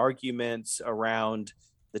confusion and arguments around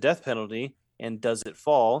the death penalty and does it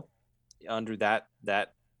fall under that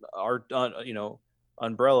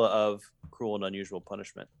umbrella of cruel and unusual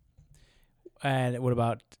punishment. And what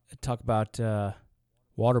about talk about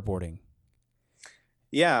waterboarding?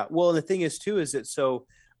 Yeah, well, the thing is too is that so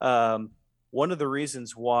one of the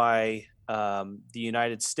reasons why the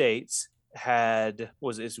United States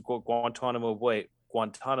is Guantanamo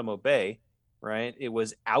Bay, right? It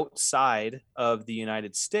was outside of the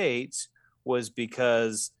United States was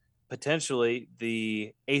because potentially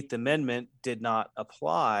the Eighth Amendment did not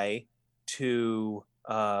apply to,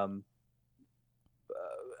 I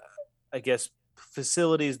guess,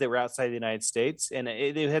 facilities that were outside the United States, and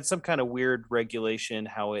it had some kind of weird regulation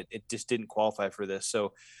how it just didn't qualify for this.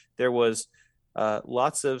 So there was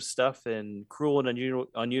lots of stuff and cruel and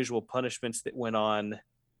unusual punishments that went on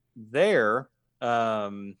there,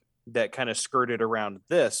 that kind of skirted around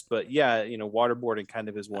this. But yeah, waterboarding kind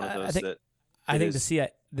of is one of those I think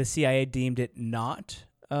the CIA deemed it not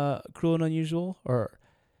cruel and unusual, or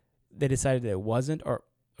they decided it wasn't, or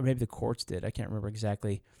maybe the courts did. I can't remember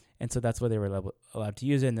exactly. And so that's why they were allowed to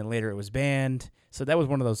use it, and then later it was banned. So that was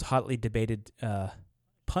one of those hotly debated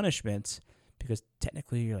punishments, because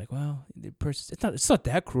technically you're like, well, the person, it's not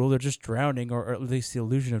that cruel. They're just drowning, or at least the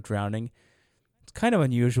illusion of drowning. It's kind of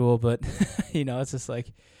unusual, but it's just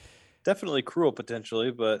like definitely cruel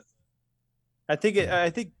potentially. But I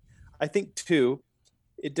think too,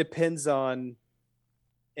 it depends on,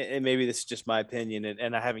 and maybe this is just my opinion,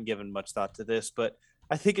 and I haven't given much thought to this, but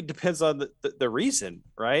I think it depends on the reason,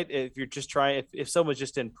 right? If you're just trying, if someone's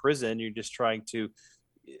just in prison,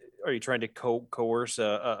 are you trying to coerce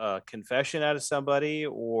a confession out of somebody,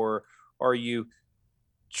 or are you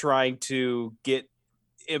trying to get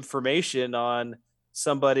information on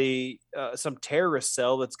somebody, some terrorist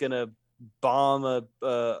cell that's going to bomb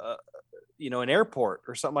an airport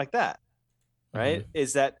or something like that? Right?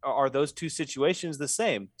 Mm-hmm. Are those two situations the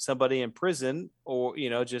same? Somebody in prison, or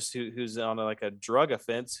just who's on a drug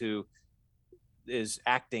offense, who is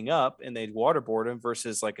acting up, and they'd waterboard him,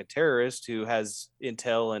 versus like a terrorist who has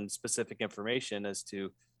intel and specific information as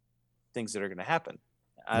to things that are going to happen.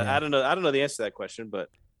 I don't know the answer to that question, but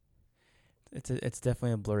it's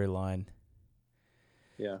definitely a blurry line.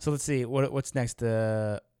 Yeah. So let's see what's next.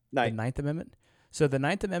 The Ninth Amendment. So the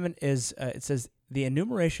Ninth Amendment is it says the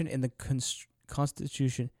enumeration in the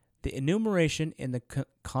Constitution,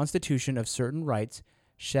 Constitution of certain rights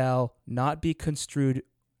shall not be construed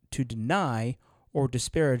to deny or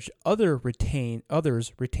disparage others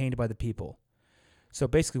retained by the people. So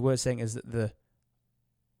basically what it's saying is that the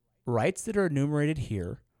rights that are enumerated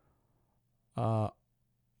here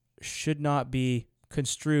should not be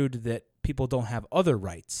construed that people don't have other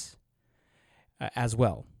rights as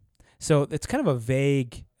well. So it's kind of a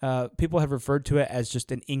vague, people have referred to it as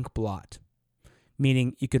just an ink blot,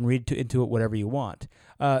 meaning you can read into it whatever you want.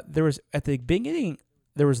 There was, at the beginning,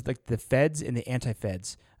 there was like the feds and the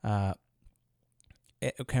anti-feds, kind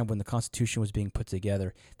of when the Constitution was being put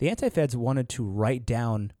together. The anti-feds wanted to write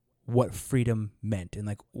down what freedom meant and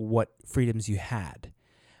like what freedoms you had.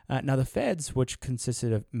 Now the feds, which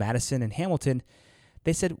consisted of Madison and Hamilton,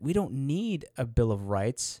 they said, we don't need a Bill of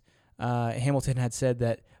Rights. Hamilton had said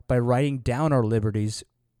that by writing down our liberties,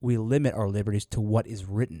 we limit our liberties to what is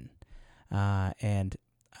written. And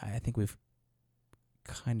I think we've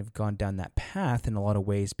kind of gone down that path in a lot of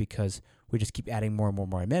ways, because we just keep adding more and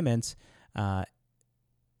more amendments,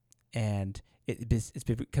 and it's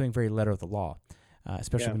becoming very letter of the law,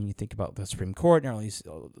 especially when you think about the Supreme Court and all these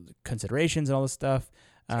considerations and all this stuff.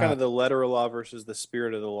 It's kind of the letter of law versus the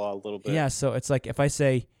spirit of the law a little bit. Yeah, so it's like if I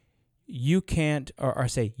say you can't, or I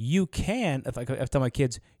say you can, if I tell my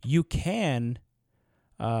kids you can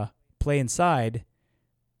play inside,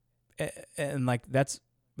 and like that's,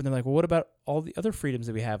 but they're like, well, what about all the other freedoms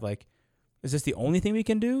that we have? Like, is this the only thing we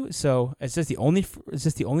can do? So is this the only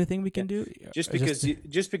thing we can do? Just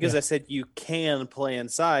because I said you can play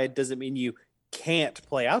inside doesn't mean you can't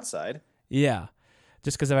play outside. Yeah.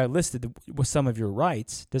 Just because I listed with some of your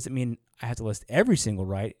rights doesn't mean I have to list every single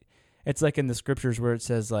right. It's like in the scriptures where it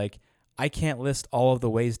says, like, I can't list all of the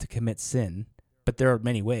ways to commit sin, but there are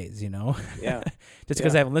many ways, Yeah. Just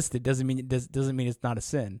because I haven't listed doesn't mean it's not a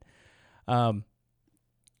sin.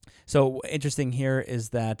 So interesting here is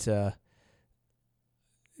that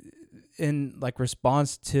in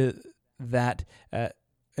response to that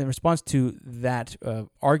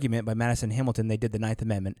argument by Madison and Hamilton, they did the Ninth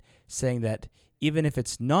Amendment, saying that even if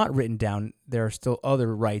it's not written down, there are still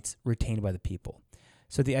other rights retained by the people.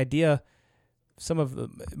 So the idea, some of the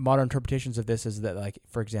modern interpretations of this is that, like,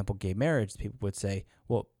 for example, gay marriage, people would say,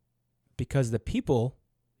 well, because the people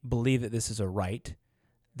believe that this is a right,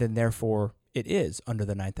 then therefore it is under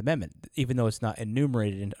the Ninth Amendment, even though it's not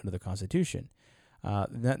enumerated under the Constitution.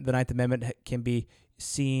 The Ninth Amendment can be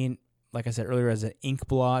seen, like I said earlier, as an ink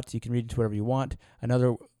blot. You can read into whatever you want.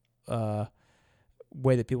 Another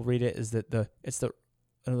way that people read it is that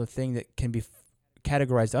another thing that can be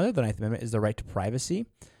categorized under the Ninth Amendment is the right to privacy.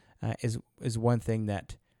 Is one thing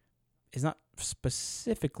that is not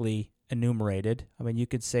specifically enumerated. I mean, you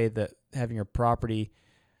could say that having your property,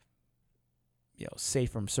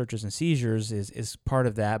 safe from searches and seizures is part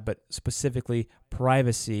of that, but specifically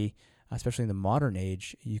privacy, especially in the modern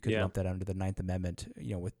age, you could lump that under the Ninth Amendment,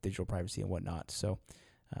 with digital privacy and whatnot. So,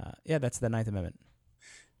 that's the Ninth Amendment.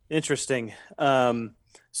 Interesting.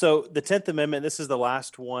 So the 10th Amendment, this is the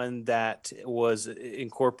last one that was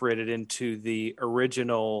incorporated into the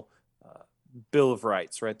original Bill of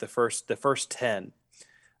Rights, right? The first 10.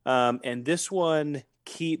 And this one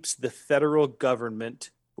keeps the federal government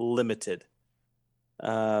limited.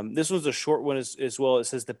 This was a short one as well. It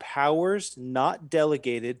says the powers not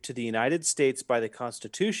delegated to the United States by the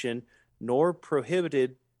Constitution, nor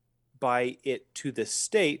prohibited by it to the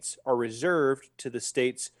states, are reserved to the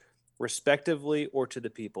states respectively or to the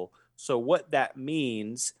people. So what that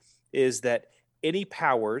means is that any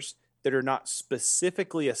powers that are not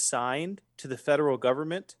specifically assigned to the federal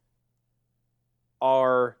government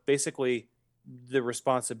are basically the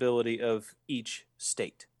responsibility of each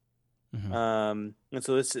state. Mm-hmm. And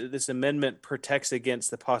so this amendment protects against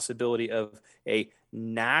the possibility of a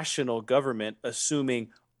national government assuming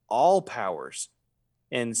all powers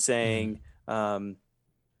and saying,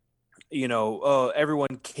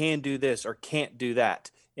 everyone can do this or can't do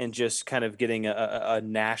that, and just kind of getting a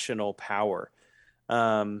national power.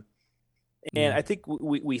 And I think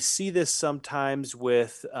we see this sometimes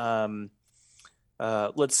with,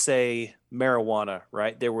 let's say, marijuana,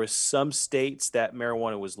 right? There were some states that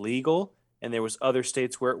marijuana was legal, and there was other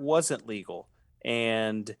states where it wasn't legal.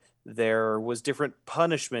 And there was different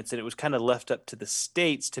punishments, and it was kind of left up to the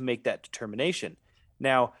states to make that determination.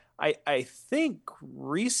 Now, I think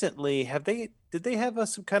recently, did they have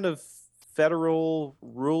some kind of federal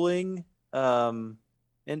ruling in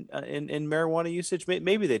marijuana usage?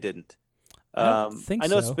 Maybe they didn't. I don't think so.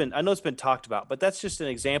 I know it's been talked about, but that's just an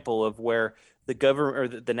example of where the government or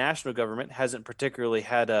the national government hasn't particularly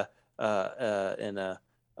had an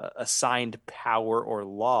assigned power or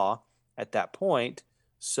law at that point.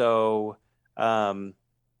 So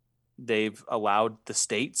they've allowed the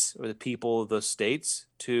states or the people of those states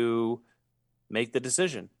to make the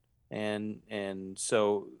decision. And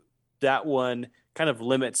so that one kind of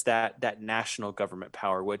limits that national government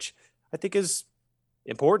power, which I think is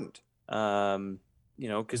important.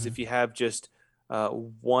 Because if you have just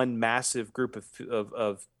one massive group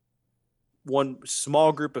of one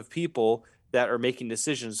small group of people that are making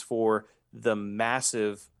decisions for the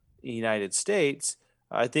massive United States,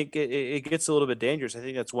 I think it gets a little bit dangerous. I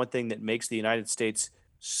think that's one thing that makes the United States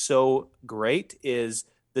so great is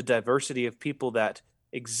the diversity of people that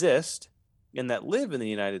exist and that live in the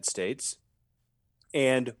United States.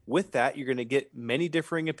 And with that, you're going to get many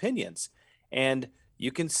differing opinions. And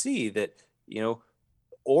you can see that,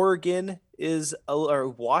 Oregon or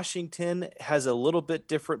Washington has a little bit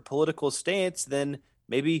different political stance than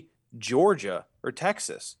maybe Georgia or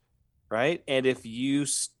Texas, right? And if you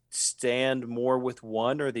stand more with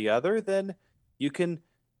one or the other, then you can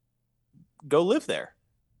go live there.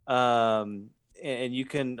 And you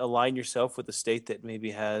can align yourself with a state that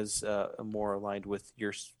maybe has a more aligned with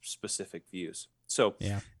your specific views. So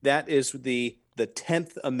that is the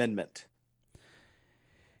 10th Amendment.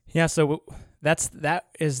 Yeah, so that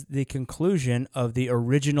is the conclusion of the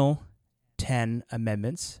original 10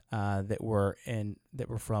 amendments that were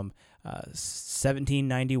from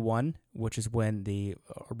 1791, which is when the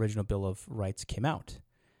original Bill of Rights came out.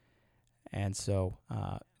 And so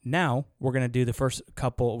now we're going to do the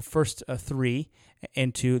first three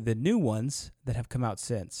into the new ones that have come out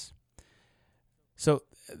since. So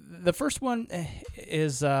the first one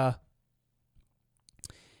is the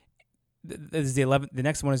 11th. The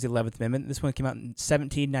next one is the 11th Amendment. This one came out in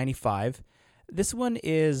 1795. This one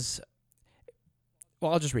is,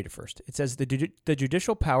 well, I'll just read it first. It says, the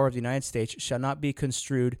judicial power of the United States shall not be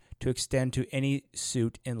construed to extend to any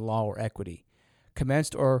suit in law or equity,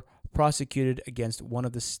 commenced or prosecuted against one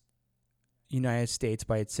of the United States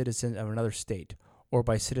by its citizens of another state, or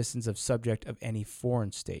by citizens of subject of any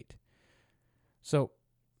foreign state. So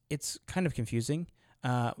it's kind of confusing,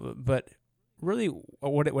 but really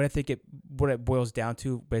what I think what it boils down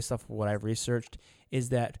to, based off of what I've researched, is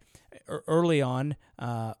that early on,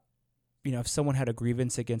 if someone had a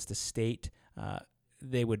grievance against a state,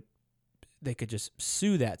 they could just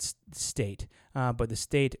sue that state, but the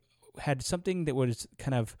state had something that was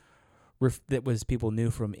kind of that was people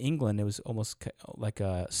knew from England. It was almost like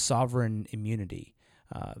a sovereign immunity.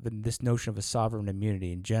 This notion of a sovereign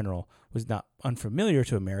immunity in general was not unfamiliar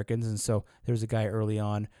to Americans, and so there was a guy early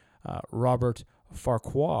on, Robert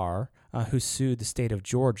Farquhar, who sued the state of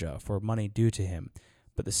Georgia for money due to him,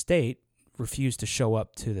 but the state refused to show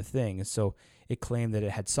up to the thing, and so it claimed that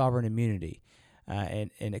it had sovereign immunity,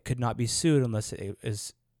 and it could not be sued unless it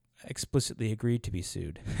is explicitly agreed to be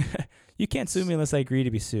sued. You can't sue me unless I agree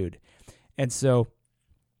to be sued. And so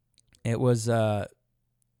it was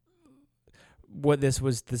what this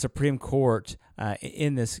was. The Supreme Court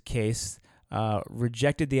in this case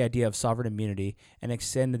rejected the idea of sovereign immunity and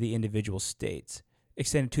extended to the individual states.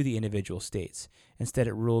 Instead,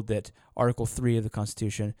 it ruled that Article 3 of the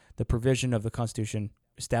Constitution, the provision of the Constitution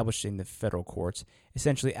establishing the federal courts,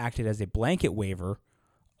 essentially acted as a blanket waiver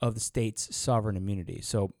of the state's sovereign immunity.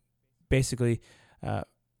 So basically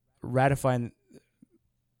ratifying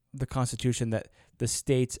the Constitution that the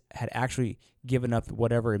states had actually given up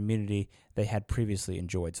whatever immunity they had previously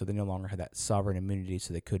enjoyed. So they no longer had that sovereign immunity,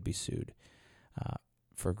 so they could be sued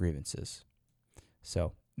for grievances.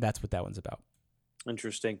 So that's what that one's about.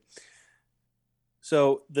 Interesting.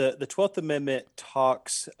 So the 12th Amendment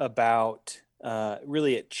talks about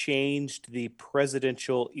really it changed the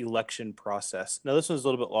presidential election process. Now this one's a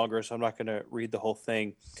little bit longer, so I'm not going to read the whole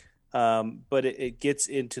thing, but it gets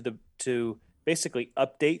into to basically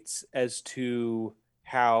updates as to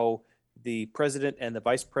how the president and the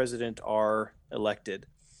vice president are elected.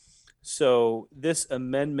 So this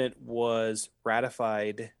amendment was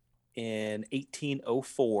ratified in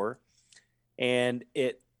 1804, and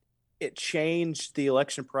it changed the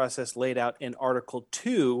election process laid out in Article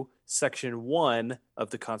 2, Section 1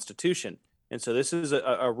 of the Constitution. And so this is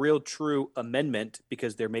a real true amendment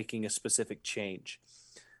because they're making a specific change.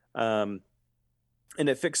 And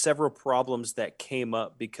it fixed several problems that came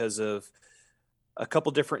up because of a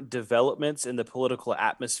couple different developments in the political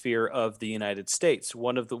atmosphere of the United States,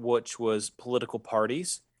 one of which was political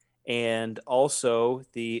parties, and also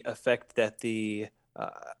the effect that the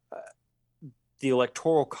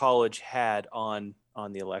Electoral College had on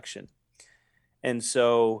the election. And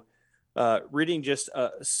so reading just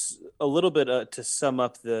a little bit to sum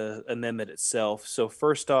up the amendment itself. So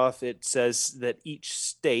first off, it says that each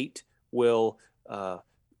state will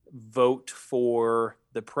vote for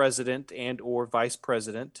the president and or vice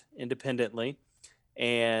president independently,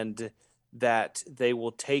 and that they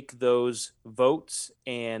will take those votes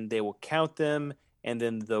and they will count them, and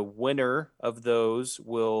then the winner of those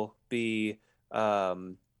will be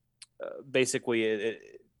basically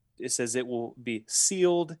it says it will be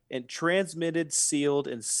sealed and transmitted, sealed,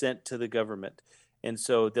 and sent to the government. And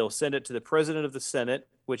so they'll send it to the president of the Senate,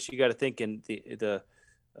 which you got to think in the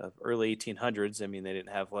early 1800s. I mean, they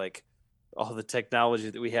didn't have like all the technology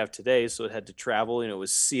that we have today, so it had to travel, and it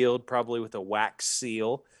was sealed probably with a wax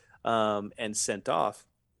seal and sent off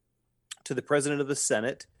to the president of the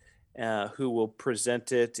Senate, who will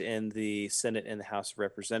present it in the Senate and the House of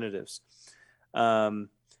Representatives. And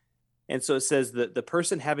so it says that the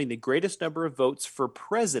person having the greatest number of votes for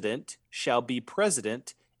president shall be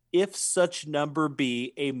president if such number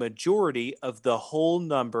be a majority of the whole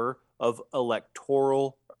number of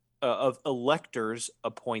electors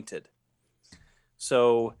appointed.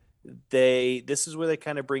 So this is where they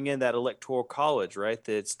kind of bring in that electoral college, right?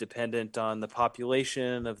 That's dependent on the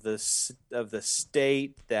population of the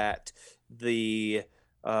state, that the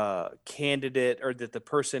candidate or that the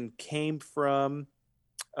person came from,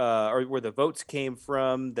 or where the votes came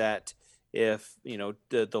from, that if,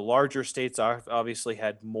 the larger states obviously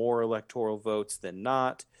had more electoral votes than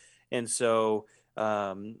not. And so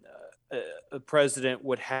a president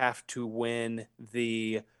would have to win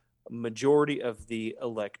the majority of the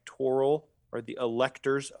electoral or the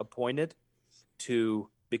electors appointed to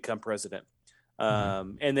become president.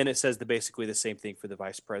 And then it says basically the same thing for the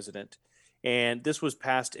vice president. And this was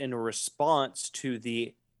passed in response to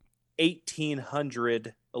the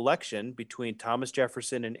 1800 election between Thomas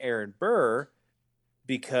Jefferson and Aaron Burr,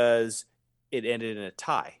 because it ended in a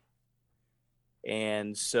tie.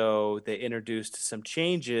 And so they introduced some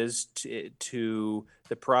changes to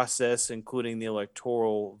the process, including the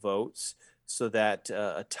electoral votes, so that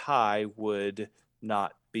a tie would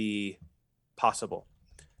not be possible.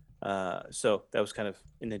 So that was kind of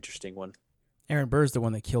an interesting one. Aaron Burr's the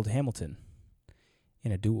one that killed Hamilton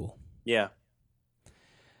in a duel. Yeah.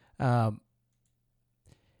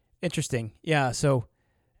 Interesting. Yeah, so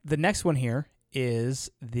the next one here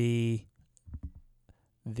is the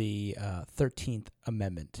 13th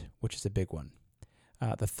Amendment, which is a big one.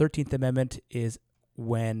 The 13th Amendment is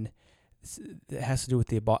when it has to do with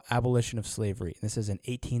the abolition of slavery. This is in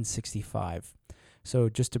 1865. So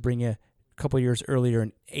just to bring you a couple years earlier,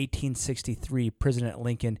 in 1863, President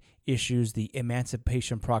Lincoln issues the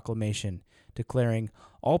Emancipation Proclamation, declaring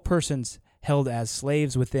all persons held as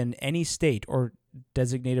slaves within any state or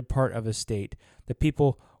designated part of a state, the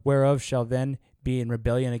people whereof shall then be in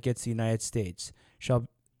rebellion against the United States, shall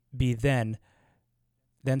be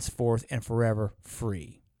thenceforth and forever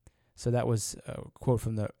free. So that was a quote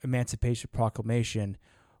from the Emancipation Proclamation,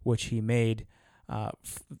 which he made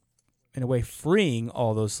in a way freeing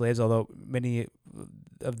all those slaves, although many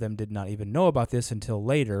of them did not even know about this until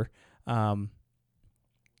later,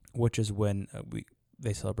 which is when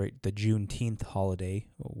they celebrate the Juneteenth holiday,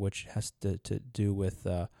 which has to do with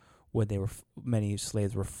when many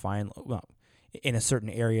slaves were finally, well, in a certain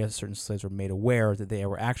area, certain slaves were made aware that they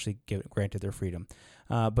were actually granted their freedom.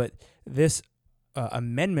 But this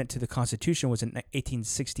amendment to the Constitution was in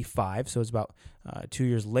 1865, so it's about 2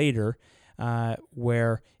 years later,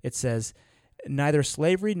 where it says, neither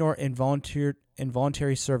slavery nor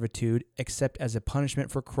involuntary servitude, except as a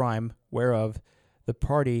punishment for crime whereof the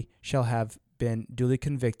party shall have been duly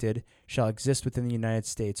convicted, shall exist within the United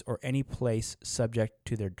States or any place subject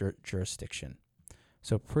to their jurisdiction.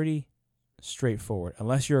 So pretty straightforward.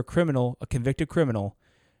 Unless you're a criminal, a convicted criminal,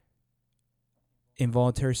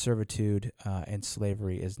 involuntary servitude and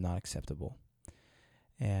slavery is not acceptable.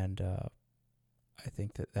 And I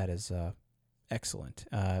think that is excellent.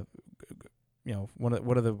 One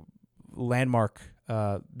of the landmark.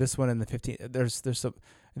 This one in the 15th. There's some.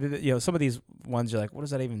 Some of these ones you're like, what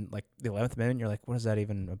is that even, like the 11th Amendment? You're like, what is that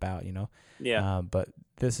even about? Yeah. But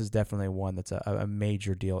this is definitely one that's a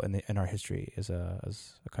major deal in our history as a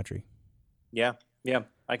country. Yeah.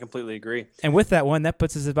 I completely agree. And with that one, that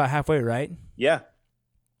puts us about halfway, right? Yeah.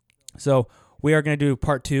 So we are going to do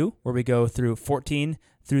part 2, where we go through 14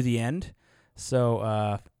 through the end.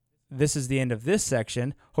 So this is the end of this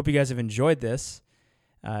section. Hope you guys have enjoyed this.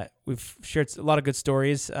 We've shared a lot of good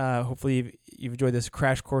stories. Hopefully you've enjoyed this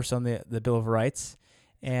crash course on the Bill of Rights.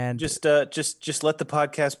 And just let the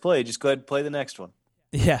podcast play. Just go ahead and play the next one.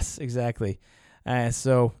 Yes, exactly.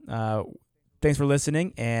 So thanks for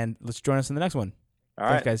listening, and let's join us in the next one. All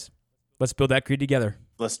Thanks, right, guys. Let's build that creed together.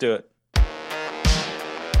 Let's do it.